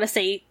Madison. I want to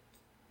say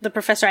the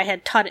professor I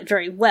had taught it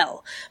very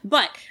well.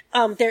 But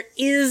there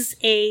is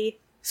a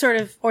sort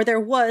of, or there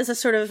was a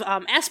sort of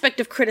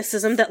aspect of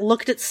criticism that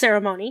looked at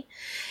Ceremony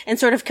and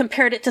sort of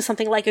compared it to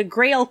something like a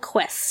Grail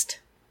quest.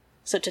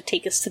 So to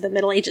take us to the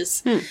Middle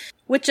Ages.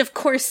 Which, of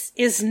course,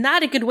 is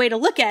not a good way to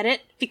look at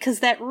it, because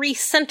that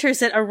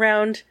recenters it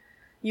around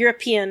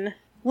European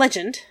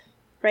legend,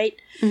 right?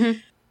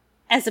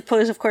 As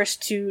opposed, of course,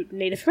 to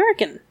Native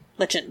American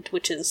legend,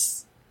 which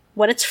is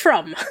what it's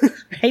from,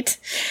 right?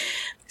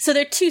 So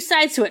there are two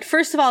sides to it.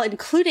 First of all,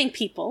 including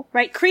people,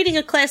 right? Creating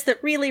a class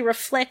that really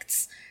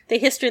reflects the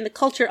history and the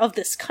culture of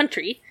this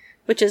country,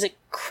 which is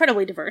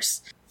incredibly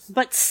diverse.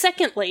 But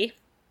secondly,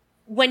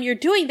 when you're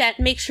doing that,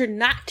 make sure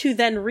not to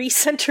then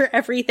recenter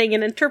everything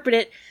and interpret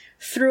it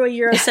through a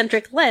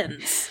Eurocentric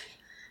lens,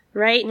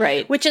 right?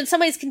 Right. Which in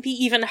some ways can be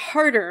even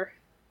harder.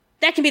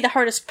 That can be the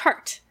hardest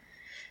part,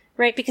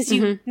 right? Because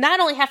you not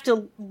only have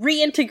to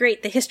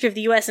reintegrate the history of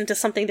the U.S. into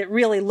something that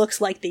really looks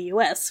like the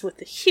U.S.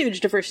 with a huge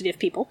diversity of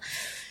people.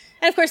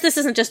 And of course, this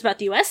isn't just about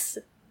the U.S.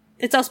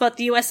 It's also about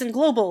the U.S. and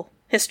global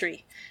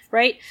history,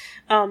 right?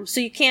 So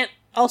you can't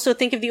also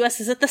think of the U.S.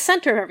 as at the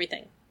center of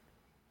everything.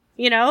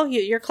 You know,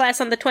 your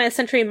class on the 20th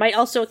century might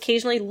also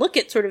occasionally look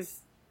at sort of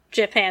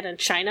Japan and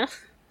China,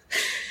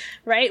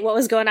 right? What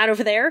was going on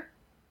over there?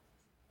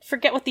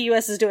 Forget what the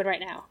U.S. is doing right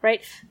now,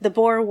 right? The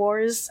Boer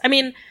Wars. I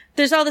mean,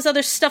 there's all this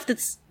other stuff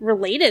that's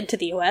related to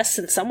the U.S.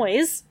 in some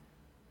ways,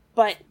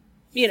 but,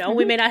 you know,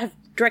 we may not have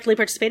directly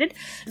participated.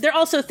 There are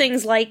also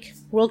things like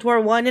World War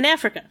I in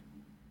Africa,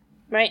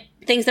 right?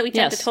 Things that we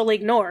tend to totally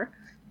ignore,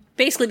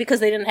 basically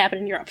because they didn't happen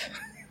in Europe,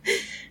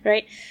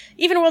 right?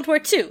 Even World War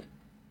II.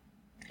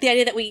 The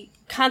idea that we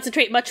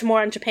concentrate much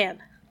more on Japan.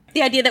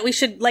 The idea that we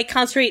should, like,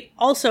 concentrate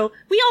also...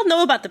 We all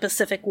know about the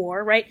Pacific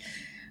War, right?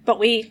 But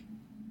we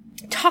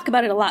talk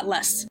about it a lot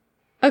less.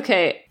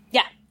 Okay.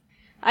 Yeah.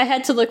 I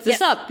had to look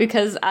this up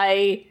because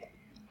I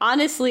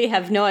honestly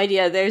have no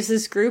idea. There's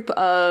this group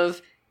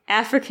of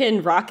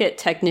African rocket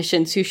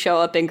technicians who show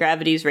up in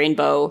Gravity's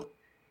Rainbow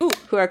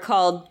who are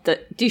called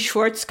the Die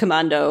Schwarz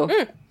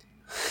Kommando.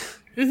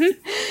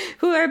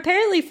 Who are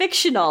apparently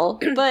fictional,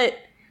 but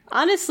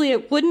honestly,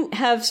 it wouldn't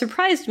have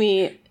surprised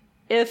me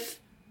if,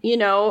 you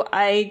know,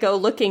 I go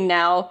looking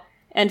now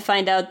and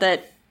find out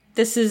that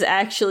this is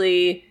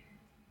actually,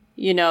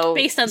 you know,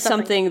 based on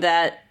something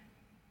that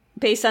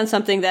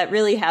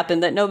really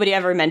happened that nobody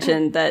ever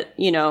mentioned, that,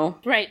 you know,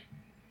 right.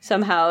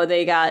 Somehow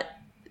they got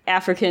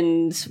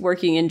Africans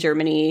working in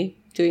Germany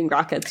doing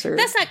rockets. Or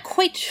that's not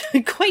quite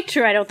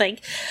true, I don't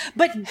think.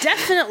 But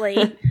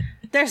definitely,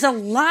 there's a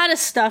lot of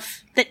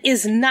stuff that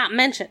is not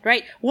mentioned,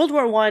 right? World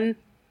War I.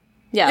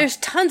 Yeah. There's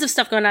tons of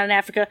stuff going on in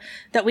Africa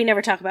that we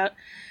never talk about.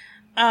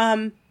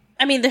 I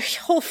mean, the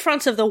whole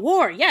fronts of the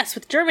war, yes,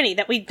 with Germany,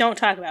 that we don't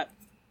talk about.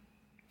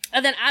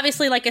 And then,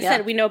 obviously, like I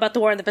said, we know about the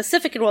war in the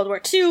Pacific and World War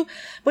II,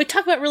 but we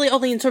talk about really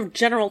only in sort of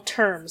general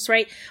terms,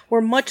 right? We're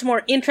much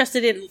more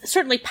interested in,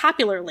 certainly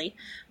popularly,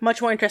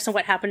 much more interested in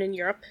what happened in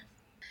Europe.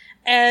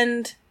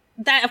 And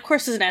that, of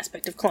course, is an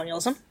aspect of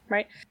colonialism,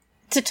 right?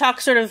 To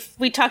talk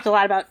we talked a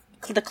lot about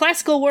the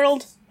classical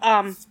world,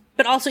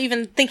 but also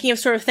even thinking of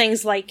sort of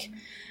things like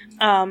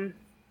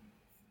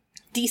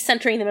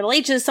decentering the Middle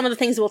Ages. Some of the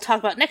things that we'll talk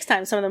about next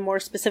time, some of the more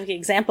specific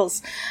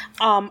examples,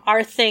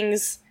 are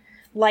things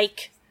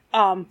like,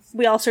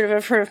 we all sort of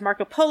have heard of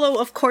Marco Polo,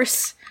 of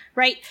course,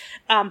 right?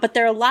 But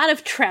there are a lot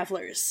of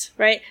travelers,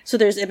 right? So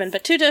there's Ibn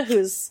Battuta,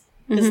 who's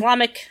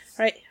Islamic,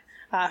 right?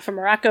 From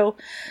Morocco.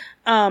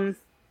 And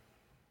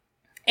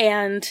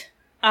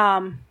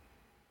Zheng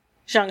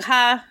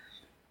He,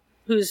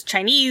 who's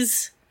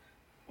Chinese,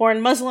 born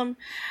Muslim.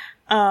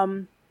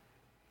 And,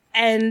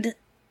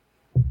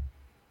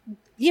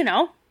 you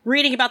know,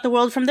 reading about the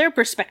world from their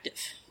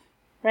perspective,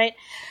 right?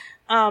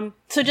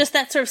 So just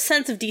that sort of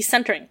sense of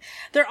decentering.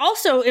 There are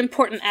also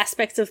important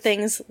aspects of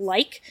things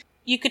like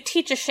you could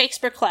teach a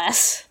Shakespeare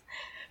class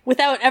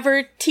without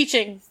ever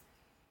teaching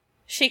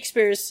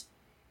Shakespeare's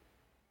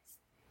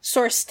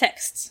source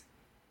texts,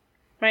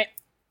 right?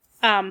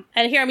 And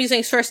here I'm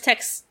using source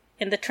texts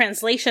in the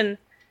translation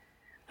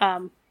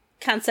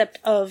concept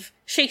of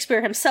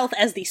Shakespeare himself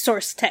as the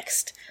source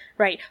text,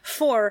 right?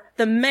 For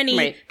the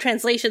many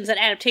translations and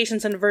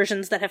adaptations and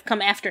versions that have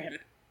come after him.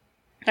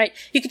 Right?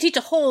 You could teach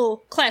a whole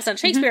class on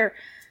Shakespeare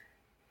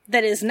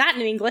that is not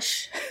in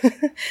English,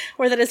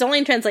 or that is only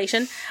in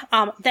translation,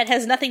 that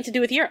has nothing to do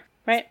with Europe,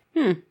 right?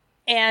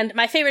 And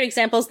my favorite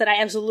examples that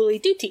I absolutely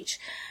do teach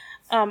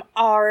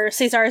are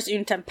César's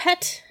Une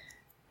Tempête,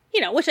 you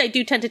know, which I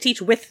do tend to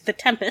teach with The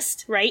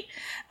Tempest, right?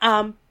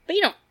 But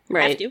you don't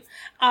have to.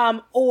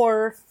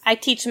 Or I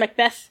teach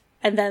Macbeth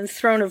and then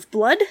Throne of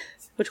Blood,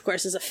 which of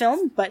course is a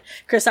film, but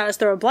Kurosawa's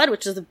Throne of Blood,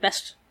 which is the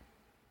best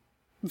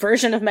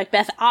version of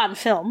Macbeth on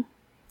film.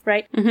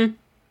 Right?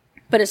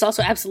 But it's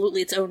also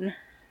absolutely its own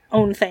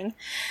thing.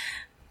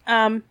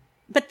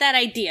 But that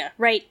idea,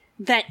 right?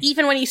 That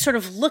even when you sort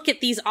of look at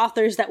these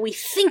authors that we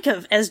think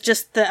of as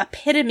just the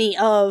epitome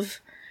of,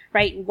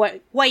 right,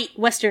 white,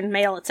 Western,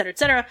 male,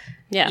 etc.,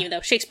 even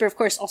though Shakespeare, of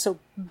course, also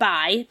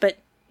bi, but,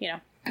 you know.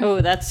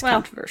 Oh, that's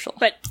controversial.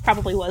 But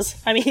probably was.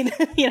 I mean,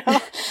 you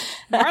know,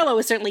 Marlowe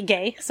was certainly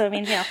gay, so I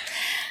mean, you know.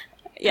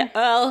 Yeah,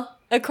 well,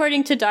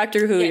 according to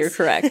Doctor Who, you're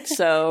correct,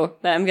 so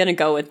I'm gonna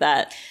go with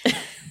that.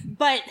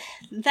 But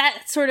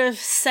that sort of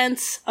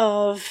sense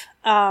of,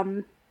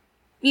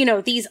 you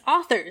know, these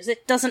authors,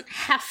 it doesn't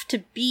have to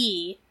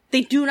be,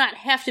 they do not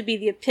have to be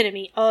the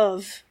epitome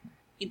of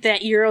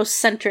that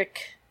Eurocentric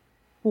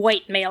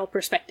white male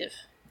perspective,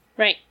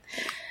 right?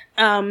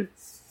 And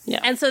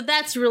so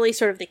that's really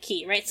sort of the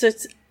key, right? So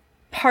it's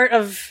part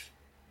of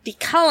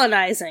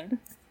decolonizing,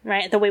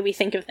 right, the way we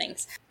think of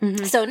things.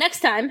 So next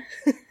time,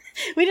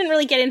 we didn't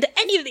really get into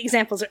any of the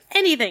examples or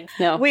anything.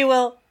 No. We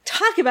will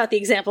talk about the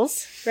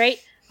examples, right?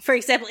 For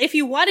example, if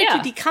you wanted to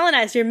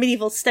decolonize your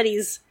medieval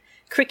studies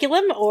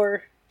curriculum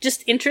or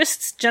just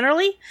interests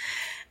generally,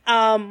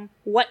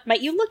 what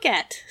might you look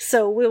at?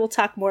 So we will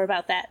talk more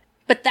about that.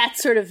 But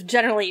that's sort of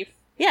generally,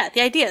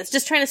 the idea is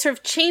just trying to sort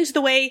of change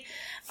the way,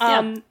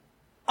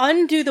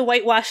 undo the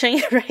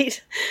whitewashing,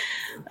 right?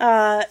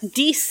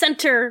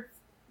 Decenter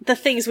the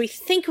things we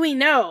think we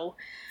know,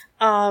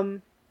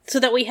 so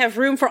that we have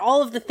room for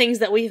all of the things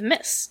that we've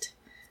missed,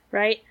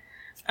 right?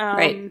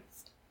 Right.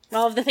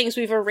 All of the things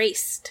we've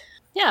erased.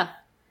 Yeah.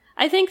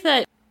 I think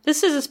that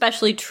this is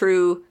especially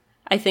true,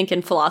 I think,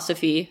 in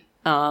philosophy,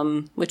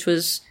 which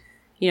was,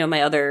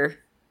 my other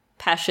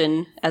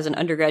passion as an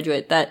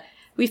undergraduate, that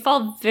we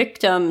fall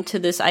victim to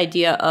this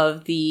idea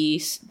of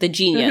the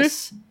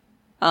genius.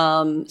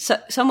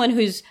 Someone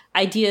whose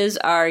ideas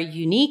are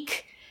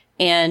unique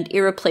and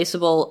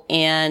irreplaceable,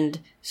 and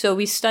so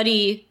we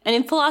study, and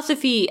in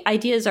philosophy,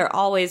 ideas are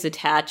always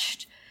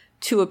attached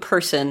to a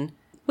person,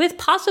 with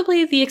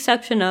possibly the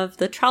exception of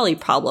the trolley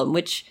problem,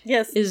 which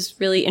is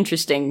really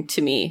interesting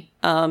to me,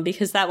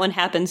 because that one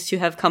happens to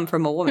have come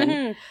from a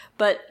woman.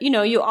 But,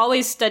 you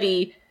always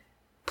study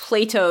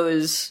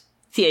Plato's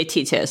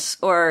Theaetetus,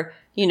 or,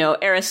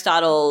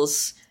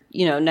 Aristotle's,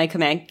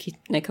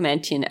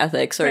 Nicomachean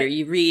Ethics, or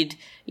you read,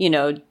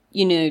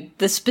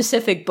 the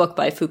specific book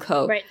by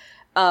Foucault. Right.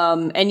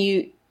 And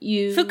you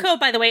Foucault,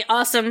 by the way,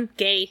 awesome,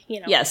 gay,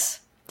 Yes.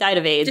 Died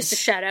of AIDS. Just a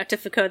shout out to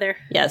Foucault there.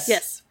 Yes.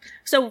 Yes.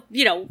 So,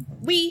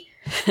 we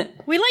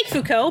like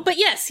Foucault, but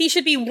yes, he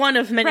should be one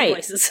of many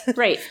voices.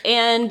 Right.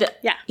 And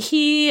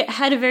he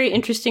had a very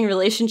interesting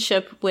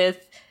relationship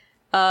with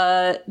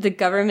the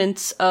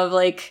governments of,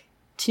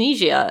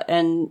 Tunisia,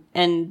 and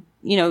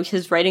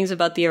his writings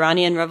about the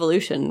Iranian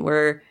Revolution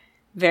were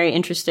very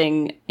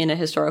interesting in a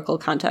historical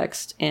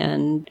context.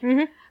 And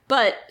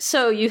but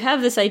so you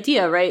have this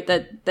idea, right,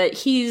 that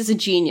he's a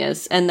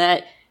genius, and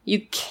that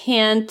you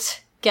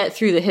can't get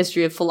through the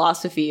history of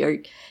philosophy, or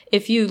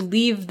if you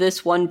leave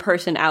this one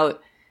person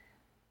out,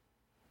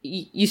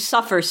 you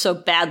suffer so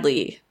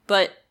badly.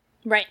 But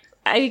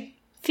I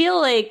feel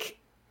like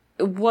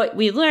what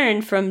we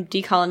learned from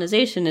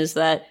decolonization is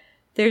that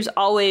there's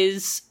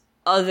always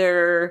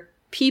other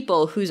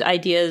people whose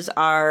ideas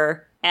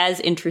are as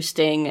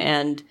interesting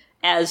and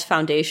as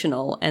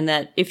foundational, and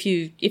that if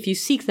you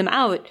seek them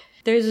out,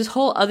 there's this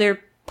whole other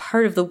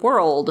part of the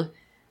world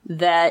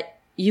that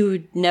you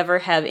would never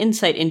have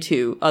insight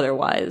into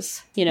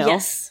otherwise,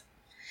 Yes.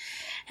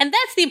 And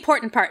that's the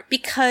important part,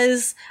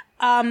 because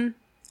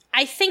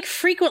I think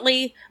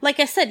frequently, like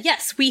I said,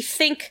 yes, we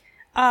think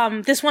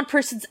this one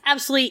person's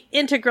absolutely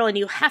integral and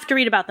you have to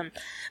read about them.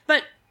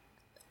 But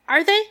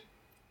are they?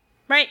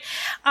 Right?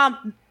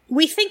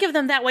 We think of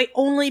them that way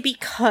only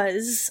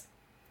because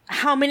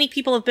how many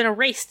people have been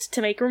erased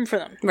to make room for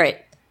them.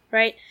 Right.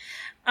 Right?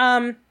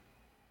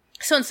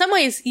 So in some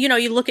ways,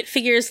 you look at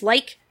figures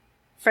like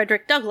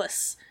Frederick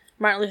Douglass,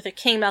 Martin Luther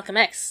King, Malcolm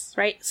X,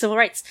 right? Civil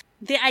rights.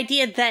 The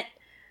idea that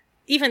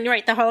even,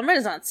 the Harlem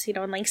Renaissance,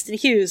 and Langston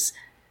Hughes,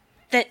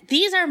 that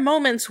these are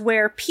moments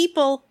where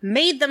people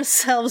made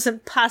themselves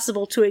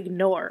impossible to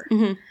ignore.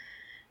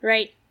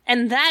 Right?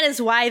 And that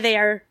is why they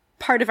are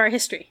part of our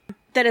history.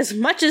 That as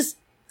much as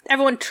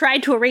everyone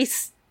tried to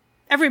erase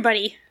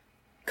everybody,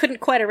 couldn't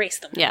quite erase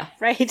them. Yeah.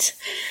 Right?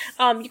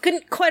 You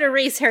couldn't quite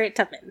erase Harriet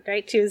Tubman,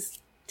 right? She was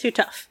too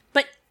tough.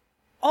 But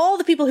all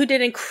the people who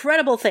did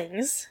incredible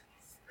things,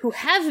 who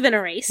have been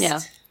erased,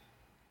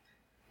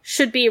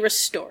 should be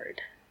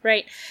restored.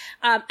 Right?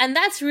 And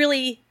that's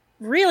really,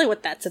 really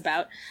what that's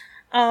about.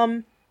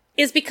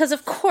 Is because,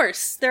 of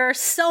course, there's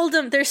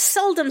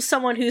seldom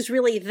someone who's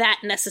really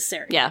that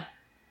necessary. Yeah.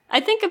 I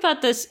think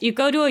about this, you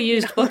go to a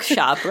used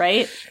bookshop,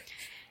 right?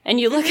 And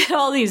you look at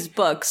all these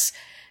books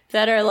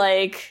that are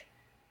like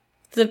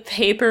the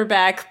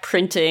paperback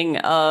printing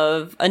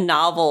of a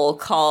novel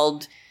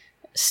called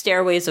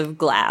Stairways of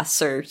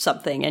Glass or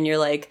something. And you're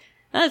like,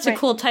 oh, that's a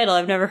cool title.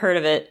 I've never heard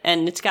of it.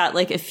 And it's got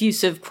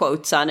effusive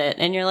quotes on it.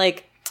 And you're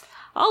like,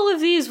 all of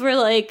these were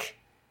bestsellers.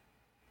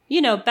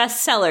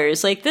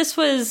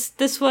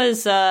 This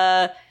was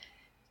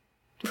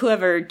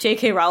whoever,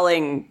 J.K.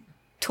 Rowling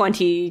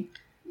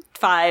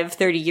 25,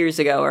 30 years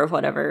ago or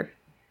whatever.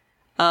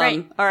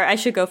 Or I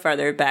should go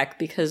farther back,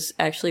 because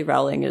actually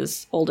Rowling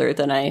is older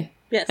than I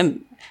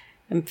am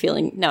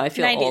feeling. Now I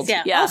feel 90s, old.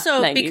 Yeah.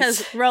 Also 90s.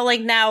 because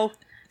Rowling now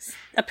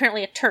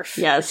apparently a TERF.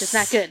 Yes. Which is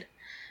not good.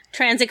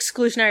 Trans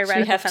exclusionary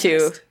radical we have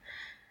feminist.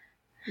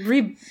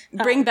 to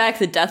bring back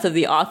the death of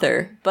the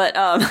author. But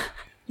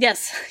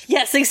Yes,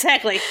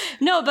 exactly.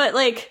 No, but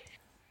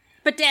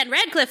But Dan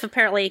Radcliffe,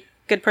 apparently,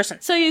 good person.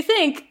 So you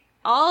think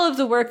all of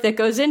the work that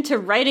goes into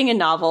writing a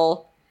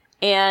novel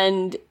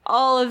and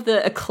all of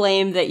the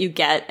acclaim that you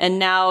get, and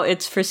now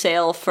it's for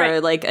sale for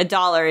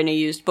 $1 in a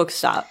used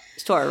bookstore,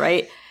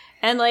 right?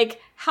 And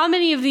how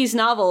many of these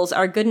novels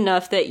are good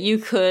enough that you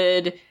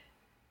could,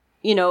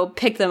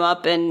 pick them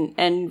up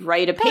and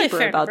write a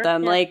paper about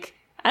them? Yeah.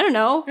 I don't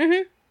know.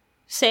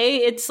 Say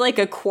it's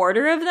a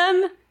quarter of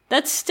them.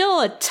 That's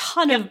still a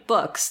ton of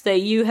books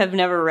that you have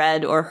never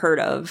read or heard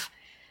of.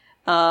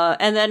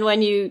 And then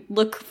when you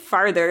look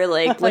farther,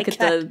 look at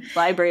the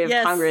Library of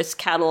Congress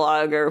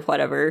catalog or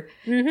whatever,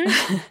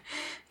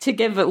 to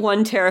give it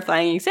one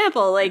terrifying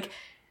example,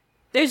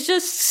 there's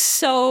just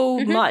so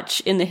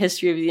much in the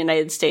history of the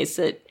United States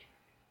that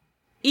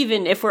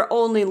even if we're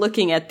only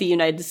looking at the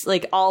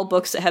like all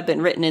books that have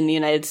been written in the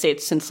United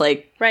States since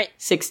like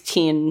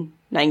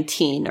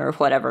 1619 or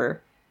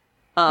whatever,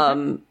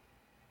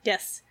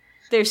 yes,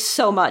 there's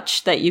so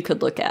much that you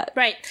could look at.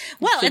 Right.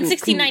 Well, in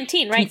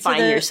 1619, right? Confine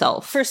so the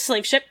yourself. First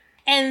slave ship.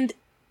 And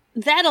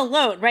that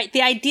alone, right?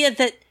 The idea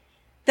that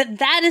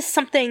is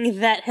something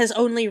that has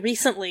only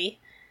recently,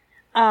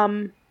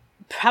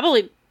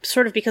 probably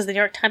sort of because of the New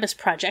York Times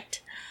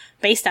Project,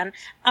 based on,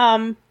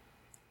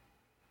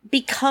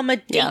 become a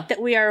date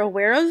that we are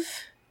aware of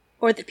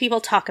or that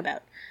people talk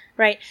about,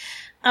 right?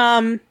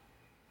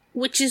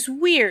 Which is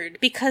weird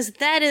because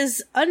that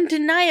is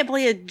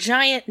undeniably a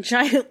giant,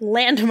 giant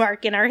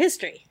landmark in our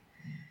history,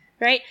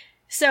 right?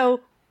 So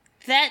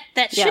that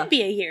should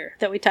be a year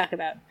that we talk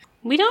about.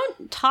 We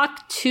don't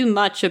talk too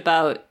much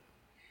about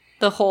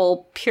the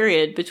whole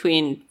period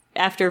between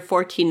after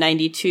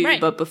 1492,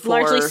 but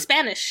before largely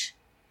Spanish.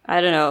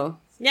 I don't know.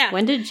 Yeah.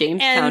 When did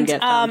Jamestown get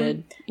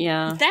founded?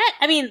 Yeah.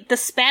 The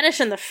Spanish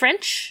and the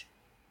French,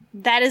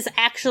 that is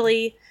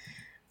actually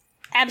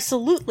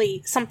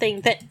absolutely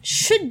something that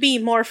should be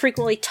more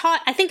frequently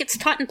taught. I think it's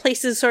taught in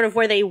places sort of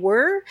where they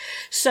were.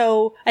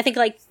 So I think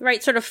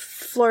sort of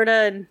Florida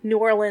and New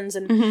Orleans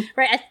and,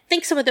 right, I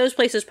think some of those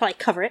places probably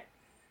cover it.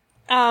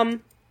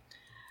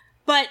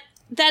 But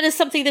that is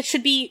something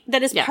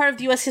that is part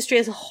of U.S. history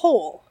as a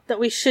whole that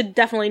we should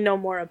definitely know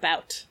more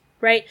about,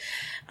 right?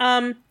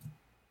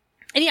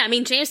 And yeah, I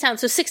mean, Jamestown,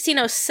 so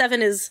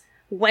 1607 is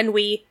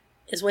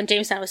when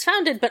Jamestown was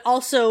founded, but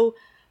also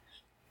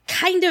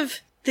kind of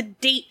the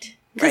date,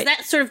 because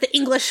that's sort of the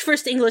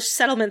first English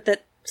settlement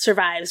that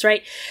survives,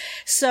 right?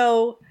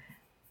 So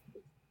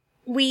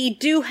we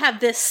do have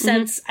this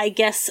sense, I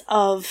guess,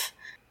 of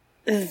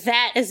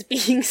that as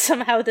being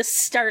somehow the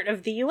start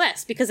of the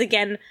U.S., because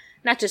again,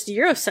 not just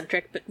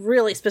Eurocentric, but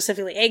really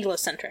specifically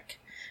Anglocentric,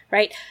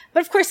 right?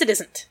 But of course it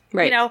isn't,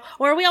 right?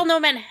 Or we all know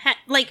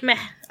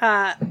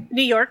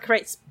New York,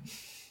 right,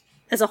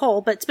 as a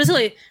whole, but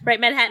specifically, right,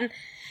 Manhattan.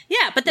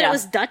 Yeah, but then it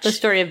was Dutch. The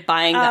story of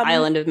buying the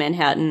island of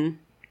Manhattan.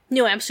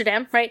 New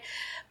Amsterdam, right?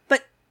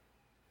 But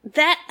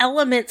that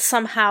element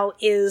somehow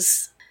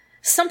is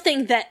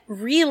something that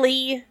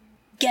really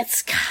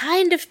gets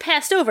kind of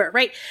passed over,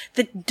 right?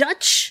 The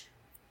Dutch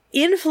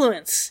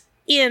influence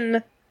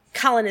in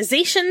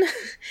colonization,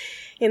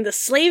 in the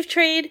slave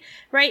trade,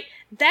 right?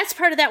 That's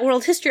part of that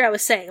world history I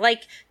was saying.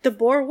 Like, the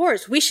Boer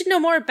Wars. We should know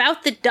more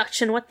about the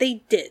Dutch and what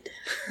they did.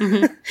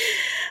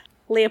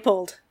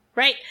 Leopold,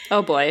 right?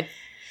 Oh boy.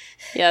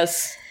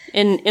 Yes.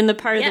 In the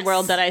part of the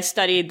world that I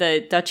studied, the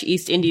Dutch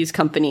East Indies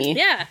Company.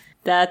 Yeah.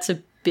 That's a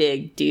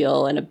big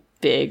deal and a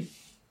big,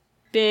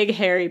 big,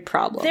 hairy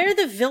problem. They're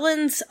the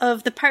villains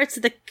of the Pirates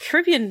of the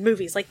Caribbean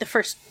movies, like the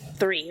first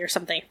 3 or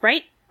something,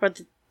 right? Or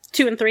the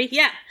 2 and 3?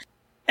 Yeah.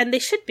 And they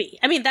should be.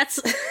 I mean, that's...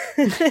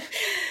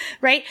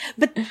 right?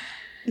 But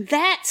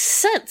that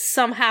sense,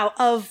 somehow,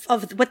 of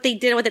what they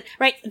did with it,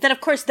 right? That,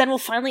 of course, then will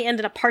finally end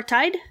in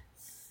apartheid,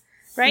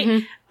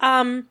 right?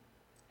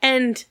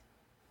 And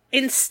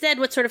instead,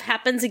 what sort of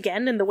happens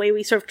again in the way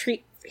we sort of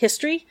treat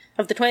history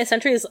of the 20th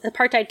century is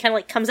apartheid kind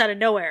of comes out of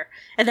nowhere.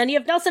 And then you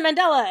have Nelson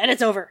Mandela, and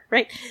it's over,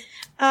 right?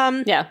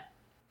 Yeah.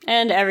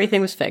 And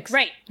everything was fixed.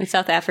 Right. And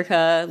South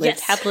Africa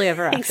lived happily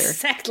ever after.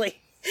 Exactly.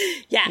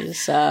 Yeah.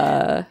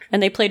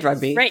 And they played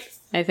rugby. Right.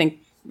 I think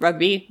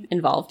rugby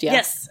involved, yeah.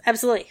 Yes,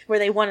 absolutely. Where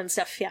they won and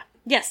stuff, yeah.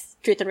 Yes.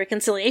 Truth and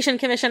Reconciliation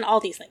Commission, all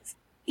these things.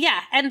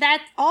 Yeah, and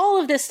that,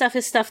 all of this stuff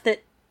is stuff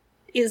that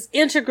is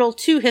integral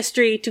to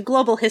history, to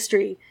global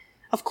history,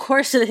 of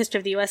course to the history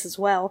of the U.S. as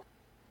well.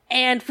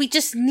 And we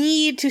just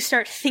need to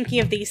start thinking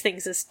of these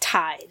things as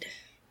tied,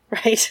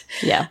 right?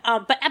 Yeah.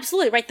 But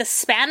absolutely, right, the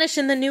Spanish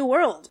in the New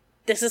World.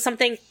 This is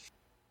something,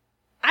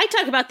 I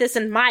talk about this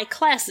in my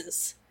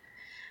classes.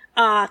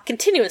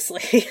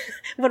 Continuously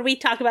when we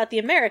talk about the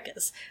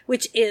Americas,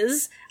 which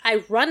is,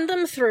 I run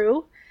them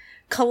through.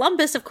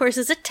 Columbus, of course,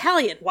 is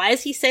Italian. Why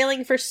is he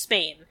sailing for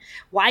Spain?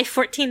 Why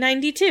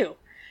 1492?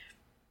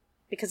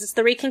 Because it's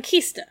the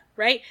Reconquista,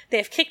 right? They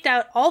have kicked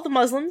out all the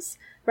Muslims,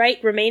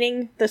 right?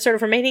 The sort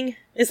of remaining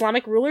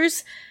Islamic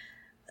rulers.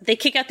 They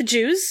kick out the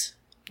Jews.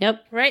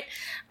 Yep. Right?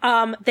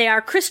 They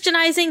are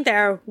Christianizing,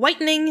 they're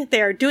whitening,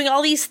 they're doing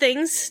all these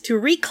things to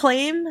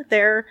reclaim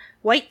their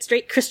white,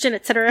 straight, Christian,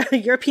 etc.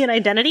 European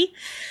identity.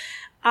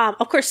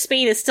 Of course,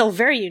 Spain is still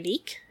very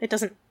unique. It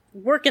doesn't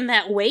work in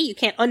that way. You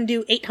can't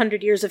undo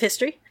 800 years of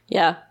history.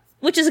 Yeah.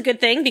 Which is a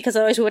good thing, because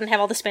otherwise we wouldn't have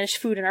all the Spanish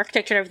food and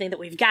architecture and everything that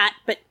we've got,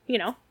 but,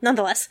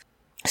 nonetheless.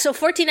 So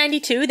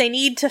 1492, they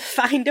need to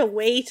find a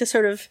way to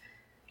sort of,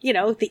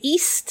 the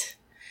East,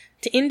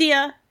 to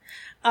India,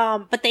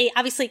 but they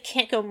obviously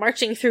can't go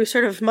marching through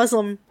sort of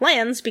Muslim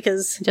lands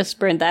because... Just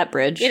burned that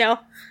bridge. Yeah.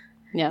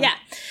 Yeah.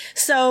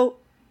 So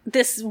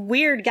this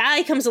weird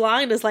guy comes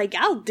along and is like,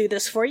 I'll do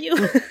this for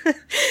you.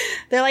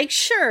 They're like,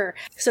 sure.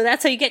 So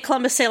that's how you get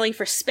Columbus sailing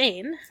for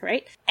Spain,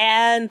 right?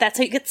 And that's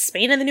how you get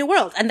Spain in the New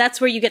World. And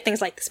that's where you get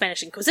things like the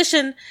Spanish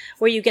Inquisition,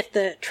 where you get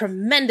the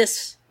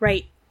tremendous,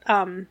 right,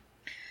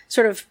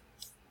 sort of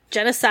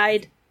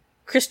genocide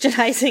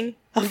Christianizing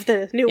of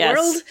the New Yes.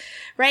 World,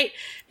 right?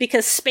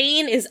 Because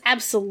Spain is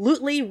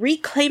absolutely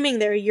reclaiming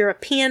their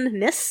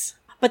European-ness.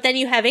 But then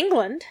you have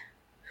England,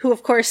 who,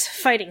 of course,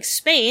 fighting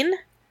Spain,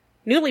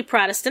 newly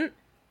Protestant.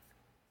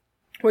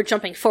 We're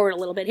jumping forward a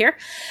little bit here.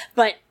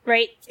 But,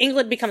 right,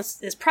 England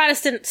is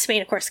Protestant,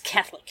 Spain, of course,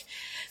 Catholic.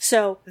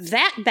 So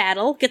that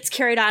battle gets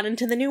carried on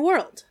into the New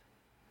World.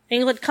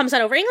 England comes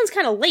on over. England's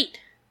kind of late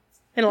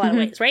in a lot of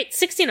ways, right?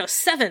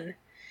 1607.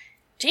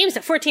 James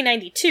at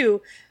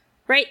 1492,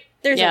 right?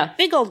 There's a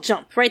big old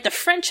jump, right? The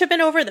French have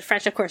been over. The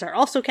French, of course, are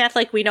also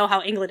Catholic. We know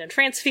how England and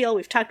France feel.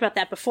 We've talked about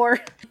that before.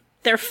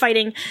 They're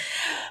fighting.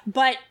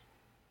 But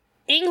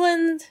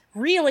England,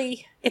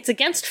 really, it's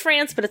against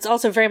France, but it's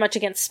also very much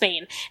against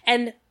Spain.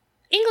 And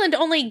England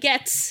only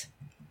gets,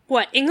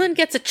 what? England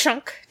gets a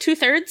chunk,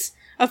 2/3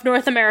 of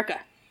North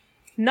America.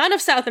 None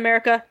of South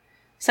America,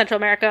 Central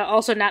America,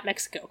 also not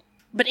Mexico.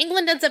 But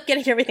England ends up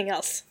getting everything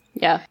else.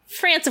 Yeah.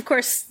 France, of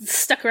course,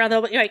 stuck around,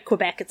 though, right,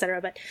 Quebec,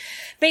 etc. But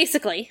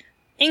basically,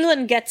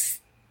 England gets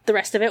the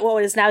rest of it,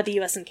 what is now the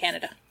US and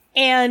Canada.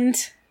 And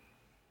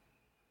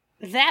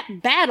that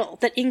battle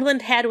that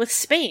England had with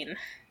Spain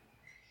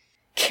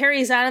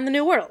carries on in the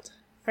New World,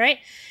 right?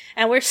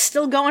 And we're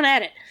still going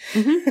at it.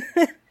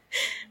 Mm-hmm.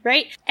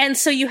 Right? And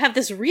so you have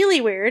this really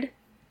weird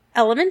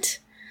element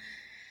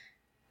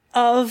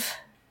of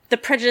the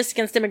prejudice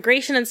against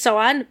immigration and so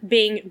on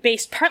being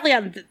based partly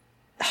on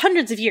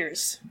hundreds of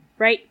years,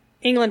 right?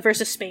 England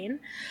versus Spain,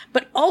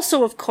 but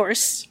also, of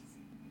course,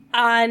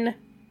 on,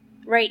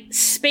 right,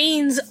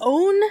 Spain's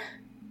own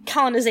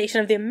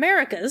colonization of the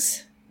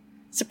Americas,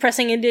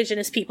 suppressing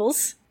indigenous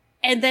peoples,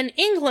 and then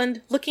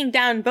England looking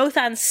down both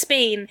on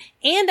Spain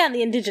and on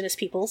the indigenous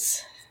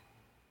peoples,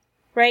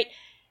 right?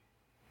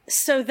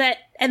 So that,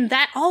 and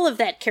that, all of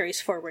that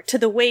carries forward to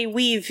the way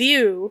we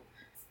view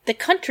the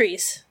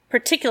countries,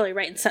 particularly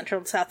right in Central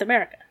and South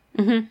America.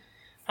 Mm-hmm.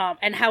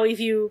 And how we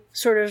view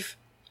sort of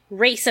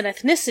race and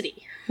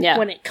ethnicity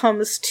when it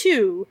comes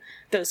to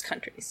those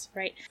countries,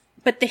 right?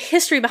 But the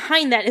history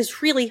behind that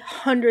is really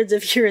hundreds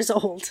of years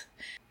old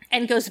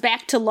and goes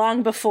back to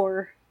long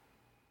before,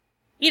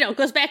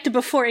 goes back to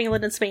before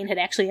England and Spain had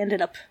actually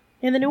ended up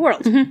in the New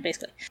World,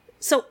 basically.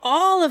 So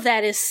all of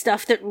that is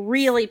stuff that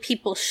really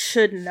people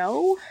should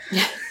know.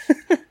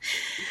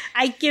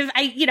 I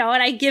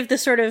give the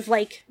sort of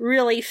like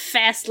really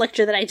fast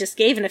lecture that I just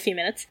gave in a few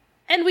minutes,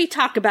 and we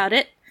talk about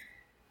it,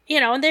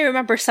 and they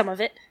remember some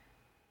of it.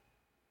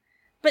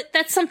 But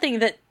that's something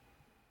that,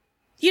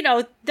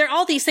 there are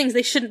all these things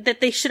they should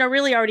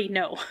really already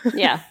know.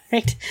 Yeah.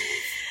 Right?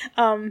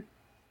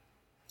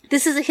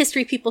 This is a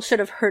history people should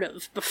have heard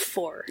of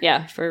before.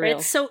 Yeah, for real. Right?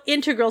 It's so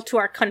integral to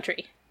our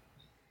country.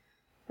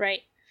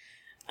 Right?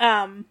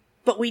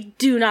 But we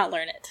do not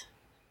learn it.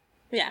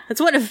 Yeah,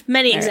 it's one of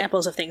many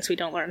examples of things we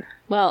don't learn.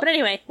 Well, but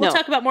anyway, we'll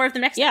talk about more of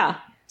them next time. Yeah,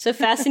 it's a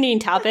fascinating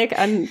topic.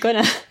 I'm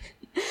going to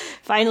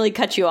finally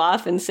cut you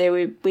off and say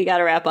we got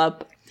to wrap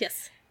up.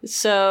 Yes.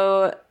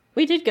 So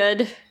we did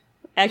good.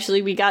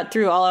 Actually, we got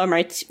through all our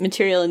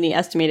material in the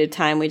estimated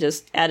time. We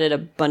just added a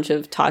bunch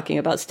of talking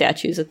about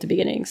statues at the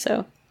beginning,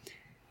 so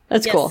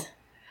that's cool.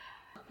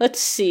 Let's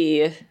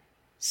see.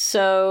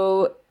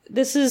 So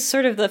this is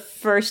sort of the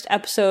first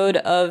episode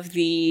of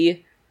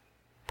the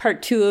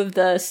part 2 of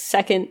the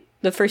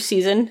first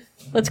season,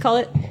 let's call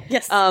it.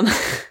 Yes.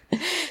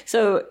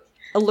 So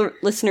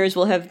listeners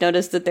will have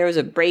noticed that there was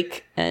a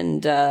break,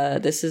 and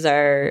this is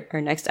our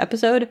next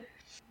episode.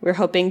 We're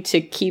hoping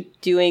to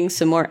keep doing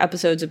some more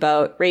episodes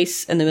about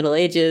race and the Middle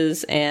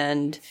Ages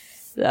and,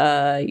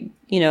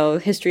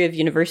 history of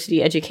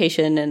university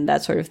education and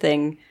that sort of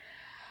thing.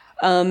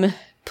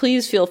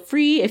 Please feel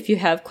free, if you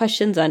have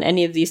questions on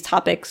any of these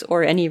topics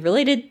or any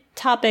related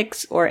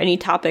topics or any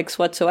topics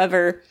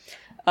whatsoever,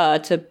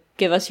 to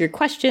give us your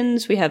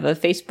questions. We have a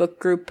Facebook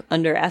group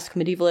under Ask a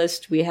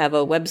Medievalist. We have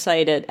a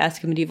website at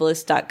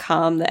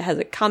askamedievalist.com that has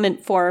a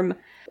comment form.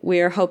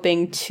 We're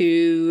hoping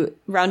to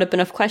round up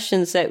enough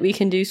questions that we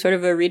can do sort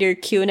of a reader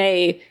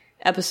Q&A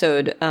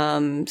episode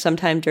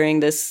sometime during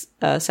this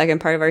second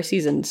part of our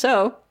season.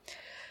 So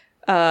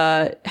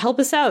help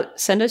us out.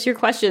 Send us your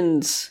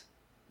questions.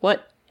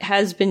 What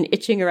has been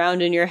itching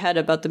around in your head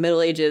about the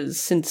Middle Ages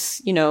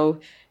since,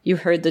 you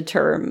heard the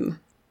term?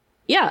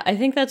 Yeah, I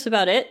think that's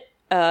about it.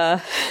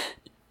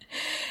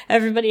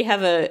 Everybody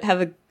have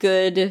a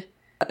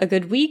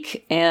good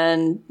week,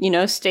 and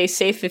stay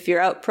safe if you're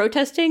out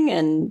protesting,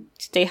 and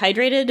stay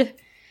hydrated.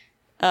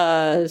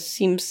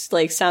 Seems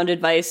like sound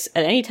advice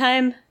at any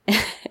time.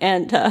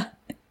 And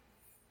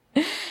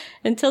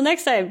until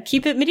next time,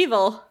 keep it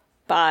medieval.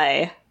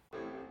 Bye.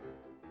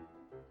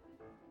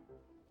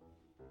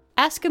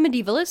 Ask a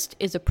Medievalist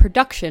is a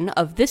production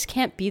of This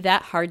Can't Be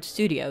That Hard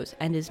Studios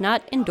and is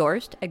not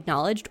endorsed,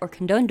 acknowledged, or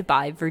condoned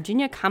by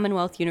Virginia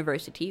Commonwealth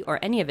University or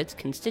any of its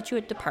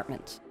constituent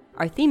departments.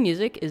 Our theme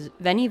music is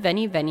Veni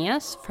Veni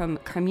Venias from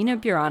Carmina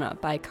Burana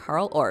by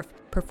Carl Orff,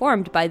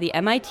 performed by the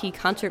MIT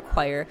Concert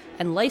Choir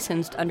and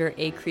licensed under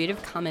a Creative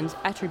Commons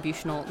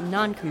Attributional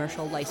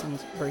Non-Commercial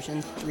License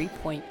version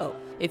 3.0.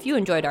 If you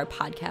enjoyed our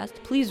podcast,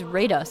 please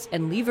rate us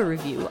and leave a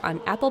review on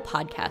Apple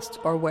Podcasts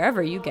or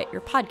wherever you get your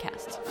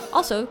podcasts.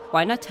 Also,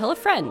 why not tell a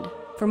friend?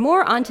 For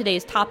more on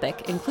today's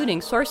topic, including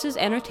sources,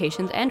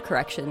 annotations, and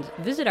corrections,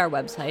 visit our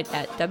website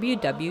at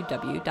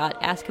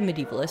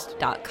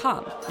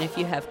www.askamedievalist.com. And if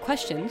you have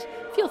questions,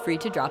 feel free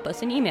to drop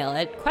us an email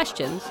at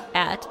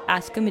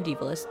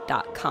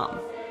questions@askamedievalist.com.